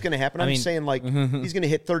don't think it's going to happen. I'm just saying, like, he's going to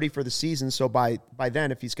hit 30 for the season, so by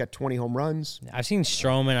then, if he's got 20 home runs. I've seen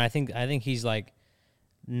Stroman. I think he's, like,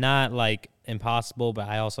 not, like, impossible, but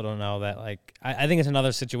I also don't know that, like, I think it's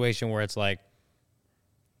another situation where it's, like,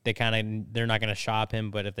 they're not going to shop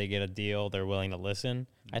him, but if they get a deal, they're willing to listen,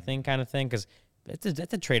 I think, kind of thing, because it's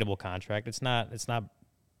a tradable contract. It's not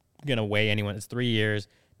going to weigh anyone. It's 3 years,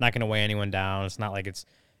 not going to weigh anyone down. It's not like it's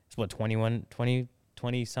what,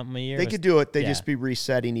 20-something a year? They could do it. They just be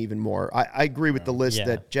resetting even more. I agree with the list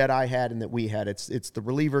that Jedi had and that we had. It's the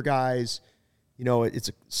reliever guys. You know, it's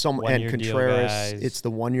and Contreras. It's the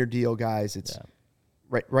 1 year deal guys. It's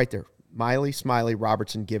right there. Miley, Smiley,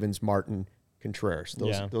 Robertson, Givens, Martin, Contreras.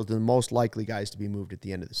 Those are the most likely guys to be moved at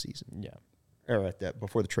the end of the season. Yeah. Or at that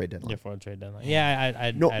before the trade deadline. Before the trade deadline.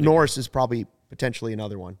 Yeah, Norris is probably potentially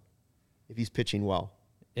another one if he's pitching well.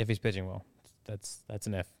 If he's pitching well, that's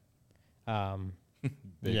an if.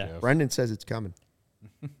 Big Yeah. F. Brendan says it's coming.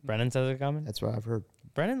 Brennan says it's coming. That's what I've heard.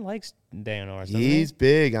 Brennan likes Daniel Norris. Doesn't He's he?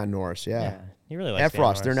 big on Norris, yeah. He really likes Daniel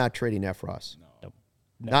Efros, Norris. they're not trading Efros. Nope.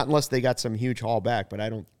 Not unless they got some huge haul back, but I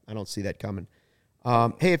don't see that coming.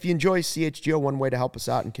 Hey, if you enjoy CHGO, one way to help us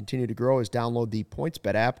out and continue to grow is download the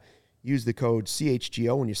PointsBet app. Use the code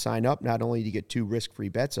CHGO when you sign up. Not only do you get 2 risk-free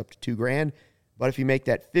bets up to $2,000, but if you make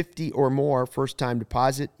that 50 or more first-time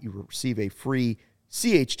deposit, you receive a free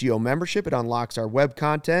CHGO membership. It unlocks our web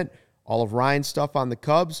content, all of Ryan's stuff on the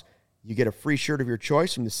Cubs. You get a free shirt of your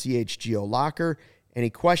choice from the CHGO locker. Any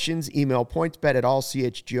questions, email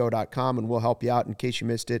pointsbet@allchgo.com, and we'll help you out in case you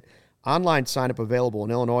missed it. Online sign-up available in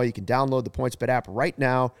Illinois. You can download the PointsBet app right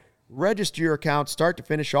now. Register your account, start to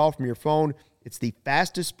finish, all from your phone. It's the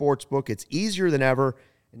fastest sports book. It's easier than ever,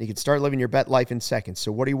 and you can start living your bet life in seconds.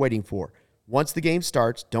 So what are you waiting for? Once the game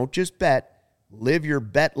starts, don't just bet. Live your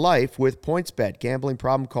bet life with PointsBet. Gambling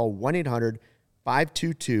problem, call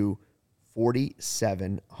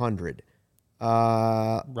 1-800-522-4700.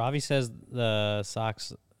 Ravi says the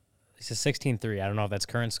Sox, he says 16-3. I don't know if that's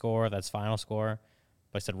current score, if that's final score,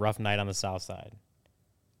 but he said rough night on the south side.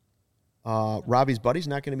 Robbie's buddy's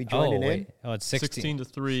not going to be joining in. Oh, it's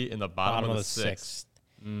 16-3 in the bottom of the sixth.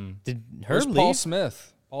 Did Where's Herb Paul leave?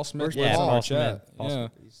 Smith? Paul Smith. Yeah, was on Paul our Smith. chat. Paul Yeah.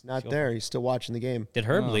 Smith. He's not there. He's still watching the game. Did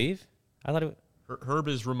Herb leave? I thought it. Herb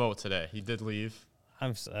is remote today. He did leave.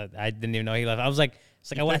 I didn't even know he left. I was like,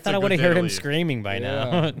 I picked thought a I would good have day heard to him leave. screaming by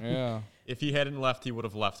now. Yeah. Yeah. If he hadn't left, he would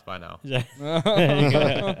have left by now.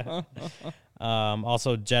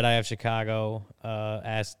 Also, Jedi of Chicago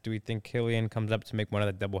asked, do we think Killian comes up to make one of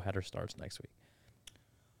the doubleheader starts next week?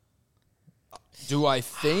 Do I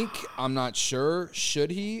think? I'm not sure.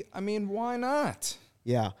 Should he? I mean, why not?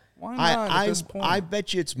 Yeah. Why not at this point? I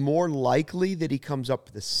bet you it's more likely that he comes up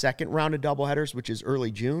for the second round of doubleheaders, which is early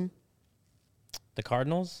June. The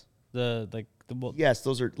Cardinals? Yes,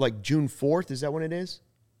 those are like June 4th. Is that when it is?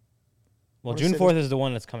 Well, wanna June say 4th is the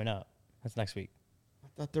one that's coming up. That's next week. I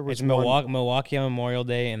thought there was It's one. Milwaukee on Memorial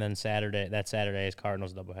Day, and then Saturday. That Saturday is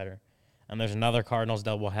Cardinals doubleheader. And there's another Cardinals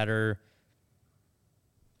doubleheader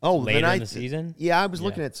later in the season. Yeah, I was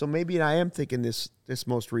looking at. So maybe I am thinking this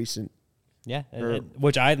most recent. Yeah,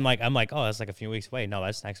 which I'm like, oh, that's like a few weeks away. No,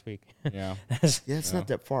 that's next week. Yeah. Yeah, it's not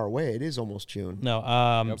that far away. It is almost June.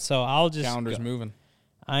 No, so I'll just Calendar's moving.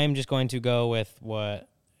 I'm just going to go with what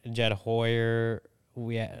Jed Hoyer.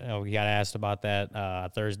 We got asked about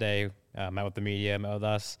that Thursday. Met with the media, met with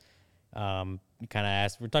us. Kind of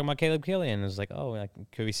asked. We're talking about Caleb Killian. It was like, oh, like,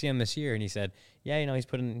 could we see him this year? And he said, yeah, he's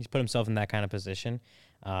put himself in that kind of position.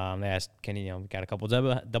 They asked, can he, got a couple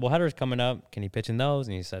double headers coming up. Can he pitch in those?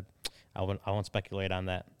 And he said, I won't speculate on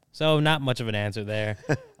that. So not much of an answer there.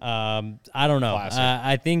 I don't know.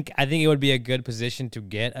 I think it would be a good position to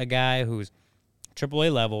get a guy who's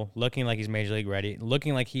AAA level, looking like he's major league ready,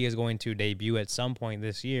 looking like he is going to debut at some point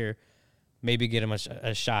this year. Maybe get him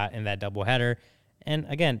a shot in that doubleheader. And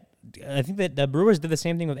again, I think that the Brewers did the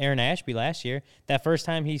same thing with Aaron Ashby last year. That first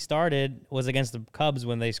time he started was against the Cubs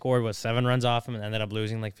when they scored 7 runs off him and ended up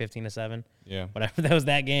losing like 15-7. Yeah, whatever. That was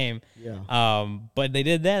that game. Yeah. But they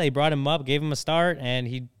did that. They brought him up, gave him a start, and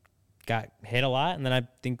he got hit a lot. And then I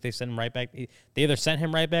think they sent him right back. They either sent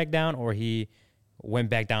him right back down or he went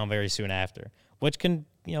back down very soon after. Which can,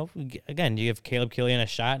 again, you give Caleb Killian a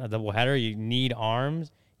shot, a doubleheader. You need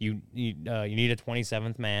arms. You need a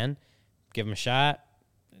 27th man. Give him a shot.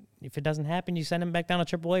 If it doesn't happen, you send him back down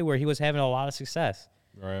to AAA where he was having a lot of success.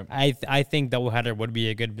 Right. I think doubleheader would be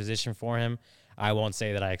a good position for him. I won't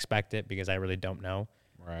say that I expect it because I really don't know.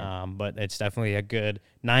 Right. But it's definitely a good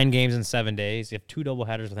 9 games in 7 days. You have 2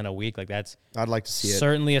 doubleheaders within a week. Like that's I'd like to see it.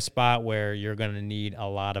 Certainly a spot where you're going to need a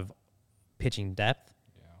lot of pitching depth.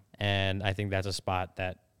 Yeah. And I think that's a spot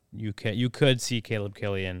that you could see Caleb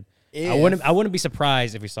Killian. I wouldn't be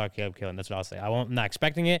surprised if we saw Caleb Killian. That's what I'll say. I'm not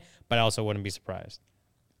expecting it, but I also wouldn't be surprised.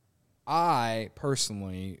 I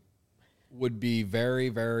personally would be very,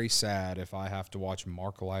 very sad if I have to watch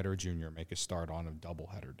Mark Leiter Jr. make a start on a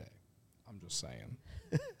doubleheader day. I'm just saying.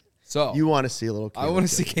 So you want to see a little Caleb I want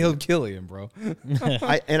to see Caleb Killian, bro.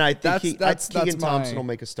 I think Keegan Thompson will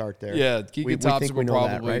make a start there. Yeah, Keegan Thompson will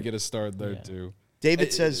probably right? get a start there too.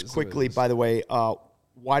 David says quickly, by the way,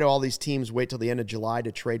 why do all these teams wait till the end of July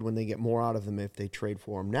to trade when they get more out of them if they trade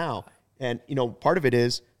for them now? And, part of it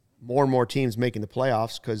is more and more teams making the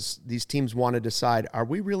playoffs because these teams want to decide, are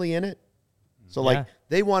we really in it? So,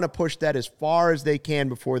 they want to push that as far as they can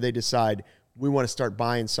before they decide we want to start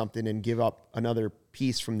buying something and give up another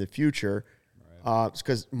piece from the future. It's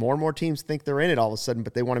because more and more teams think they're in it all of a sudden,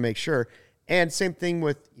 but they want to make sure. And same thing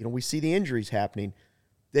with, we see the injuries happening.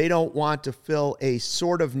 They don't want to fill a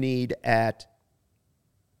sort of need at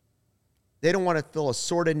they don't want to fill a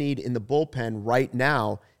sort of need in the bullpen right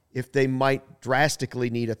now if they might drastically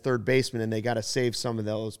need a third baseman and they got to save some of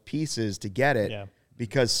those pieces to get it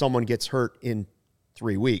because someone gets hurt in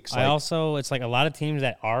 3 weeks. It's like a lot of teams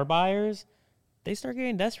that are buyers, they start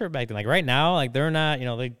getting desperate back then. Like right now, like they're not,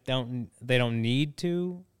 they don't need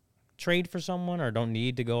to trade for someone or don't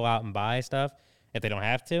need to go out and buy stuff if they don't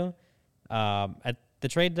have to at the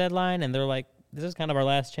trade deadline. And they're like, this is kind of our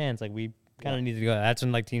last chance. Like we kind of need to go. That's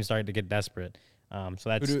when like teams started to get desperate. So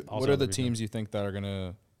that's what are the teams you think that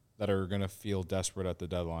are gonna feel desperate at the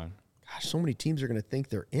deadline? Gosh, so many teams are gonna think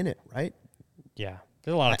they're in it, right? Yeah,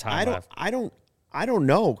 there's a lot of time left. I don't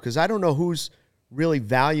know because I don't know who's really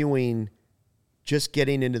valuing just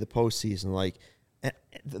getting into the postseason. Like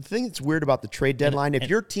the thing that's weird about the trade deadline, if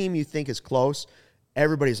your team you think is close,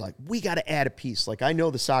 everybody's like, we got to add a piece. Like I know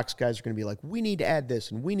the Sox guys are going to be like, we need to add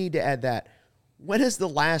this and we need to add that. When is the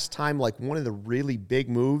last time like one of the really big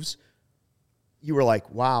moves you were like,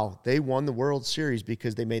 wow, they won the World Series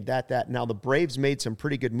because they made that. Now the Braves made some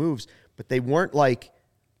pretty good moves, but you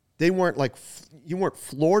weren't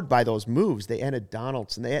floored by those moves. They added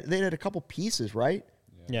Donaldson. They had a couple pieces, right?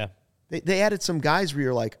 Yeah. They added some guys where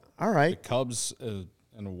you're like, all right. The Cubs, in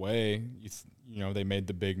a way, they made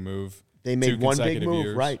the big move. They made one big move,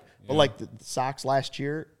 years. right? Yeah. But like the Sox last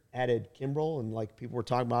year added Kimbrel, and like people were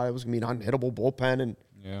talking about it was going to be an unhittable bullpen. And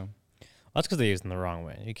well, that's because they used them the wrong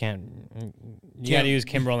way. You got to use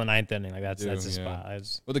Kimbrel in the ninth inning. Like that's the spot.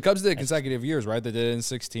 Well, the Cubs did it consecutive years, right? They did it in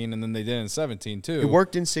 16, and then they did it in 17 too. It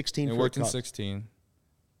worked in 16. It worked in 16.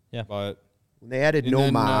 Yeah, but when they added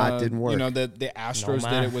Nomad, it didn't work. The Astros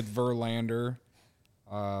did it with Verlander.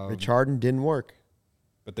 Rich Harden didn't work,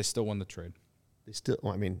 but they still won the trade.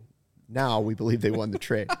 Now we believe they won the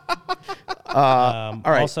trade. All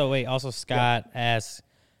right. Also Scott asks,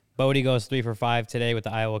 Bodie goes 3 for 5 today with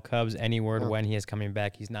the Iowa Cubs. Any word when he is coming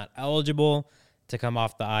back? He's not eligible to come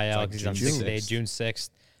off the IL because he's on 60-day, June 6th.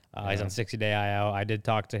 He's on 60-day IL. I did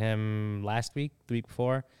talk to him last week, the week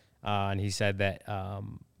before, and he said that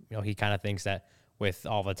he kind of thinks that with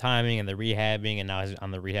all the timing and the rehabbing and now he's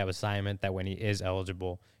on the rehab assignment, that when he is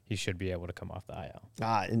eligible, he should be able to come off the IL.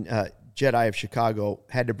 And Jedi of Chicago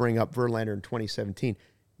had to bring up Verlander in 2017.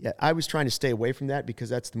 Yeah, I was trying to stay away from that because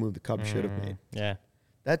that's the move the Cubs should have made. Yeah.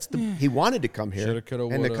 He wanted to come here, Shoulda,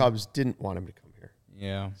 coulda, and the woulda. Cubs didn't want him to come here.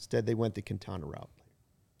 Yeah. Instead, they went the Quintana route.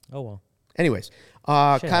 Oh, well. Anyways,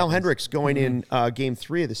 Kyle happens. Hendricks going in Game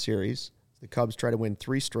 3 of the series. The Cubs try to win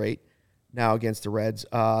 3 straight now against the Reds.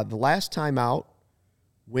 The last time out,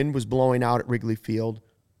 wind was blowing out at Wrigley Field.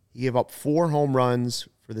 He gave up 4 home runs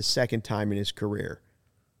for the second time in his career.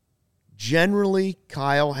 Generally,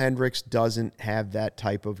 Kyle Hendricks doesn't have that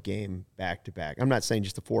type of game back-to-back. I'm not saying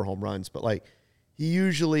just the 4 home runs, but like he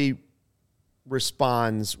usually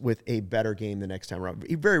responds with a better game the next time around.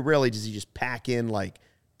 Very rarely does he just pack in like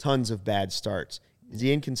tons of bad starts. Is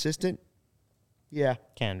he inconsistent? Yeah.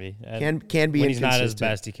 Can be. Can be inconsistent. When he's not at his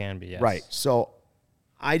best, he can be, yes. Right. So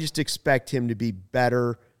I just expect him to be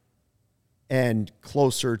better and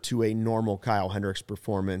closer to a normal Kyle Hendricks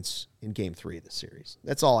performance in Game 3 of the series.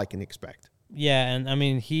 That's all I can expect. Yeah, and I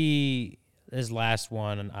mean, his last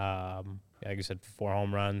one, like you said, 4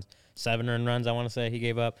 home runs, 7 earned runs, I want to say he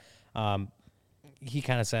gave up. He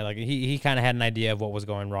kind of said, like, he kind of had an idea of what was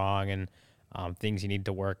going wrong and things he needed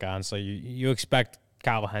to work on. So you expect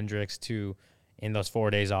Kyle Hendricks to, in those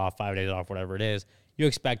 4 days off, 5 days off, whatever it is, you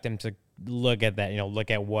expect him to look at that,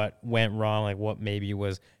 look at what went wrong, like what maybe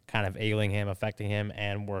was kind of ailing him, affecting him,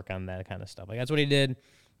 and work on that kind of stuff. Like that's what he did,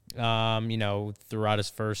 throughout his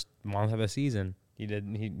first month of the season. He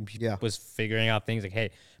was figuring out things like,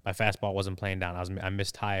 hey, my fastball wasn't playing down. I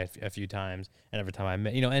missed high a few times, and every time I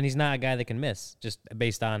miss, and he's not a guy that can miss just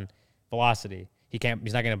based on velocity. He's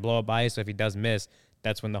not going to blow up by you. So if he does miss,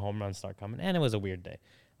 that's when the home runs start coming. And it was a weird day,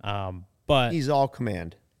 but he's all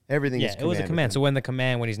command. Everything is command. It was a command.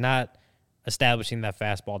 So when he's not establishing that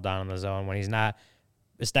fastball down in the zone, when he's not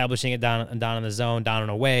establishing it down in the zone, down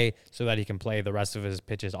and away, so that he can play the rest of his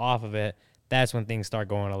pitches off of it, that's when things start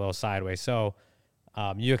going a little sideways. So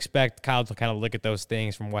you expect Kyle to kind of look at those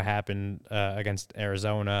things from what happened against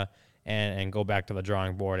Arizona and go back to the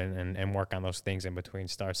drawing board and work on those things in between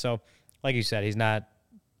starts. So like you said, he's not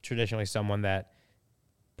traditionally someone that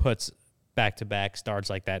puts back-to-back starts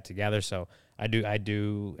like that together. So I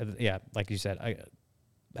do, like you said,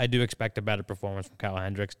 I do expect a better performance from Kyle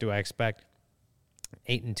Hendricks. Do I expect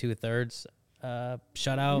 8 2/3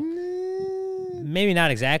 shutout? Maybe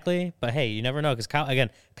not exactly, but hey, you never know because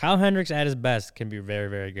Kyle Hendricks at his best can be very,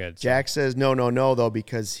 very good. So. Jack says no, though,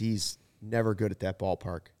 because he's never good at that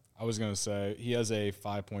ballpark. I was going to say he has a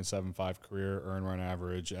 5.75 career earned run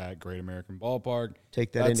average at Great American Ballpark.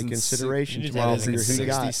 Take that into consideration tomorrow. That's in Figure who you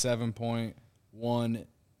got. 67.1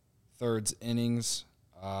 thirds innings.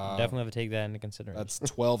 Definitely have to take that into consideration. That's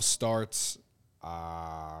 12 starts.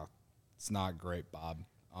 It's not great, Bob.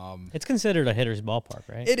 It's considered a hitter's ballpark,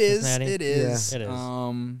 right? It is. Cincinnati? It is. Yeah.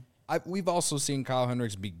 It is. We've also seen Kyle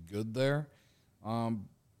Hendricks be good there,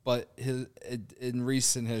 but in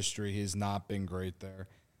recent history, he's not been great there.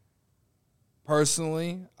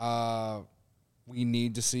 Personally, we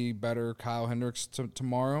need to see better Kyle Hendricks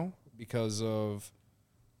tomorrow because of,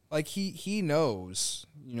 like, he knows,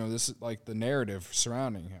 this is like the narrative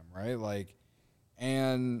surrounding him, right? Like,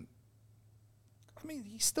 and I mean,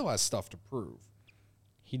 he still has stuff to prove.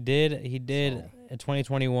 He did in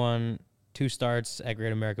 2021, 2 starts at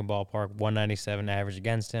Great American Ballpark, 197 average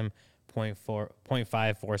against him,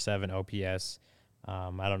 0.547 OPS.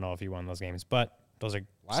 I don't know if he won those games, but those are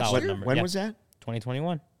solid numbers. When was that?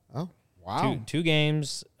 2021. Oh, wow. Two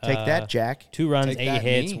games. Take that, Jack. 2 runs, Take 8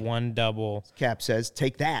 hits, 1 double. Cap says,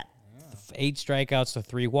 take that. 8 strikeouts to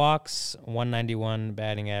 3 walks, 191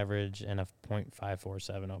 batting average, and a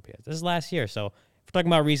 .547 OPS. This is last year, so if we're talking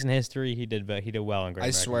about recent history, he did well in Great American I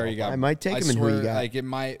swear you got. I might take him in who you got. Like in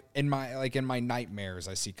my nightmares,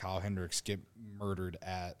 I see Kyle Hendricks get murdered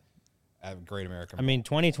at Great American. I mean,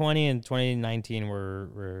 2020 and 2019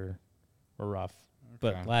 were rough,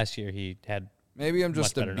 but last year he had. Maybe I'm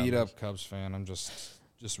just a beat numbers. up Cubs fan. I'm just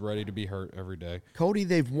ready to be hurt every day. Cody,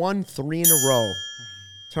 they've won 3 in a row.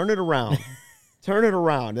 Turn it around. Turn it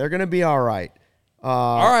around. They're going to be all right.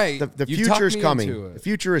 All right. The future is coming. The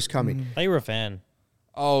future is coming. I thought you were a fan.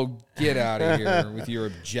 Oh, get out of here with your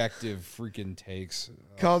objective freaking takes.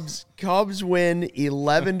 Cubs win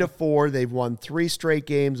 11-4. They've won 3 straight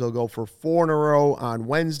games. They'll go for 4 in a row on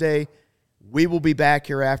Wednesday. We will be back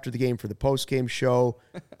here after the game for the post-game show.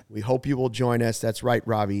 We hope you will join us. That's right,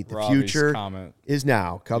 Robbie. The Robbie's future comment. is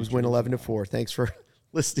now. Cubs win 11-4. Thanks for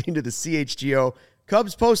listening to the CHGO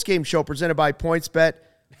Cubs post-game show presented by PointsBet.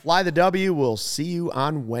 Fly the W. We'll see you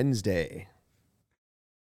on Wednesday.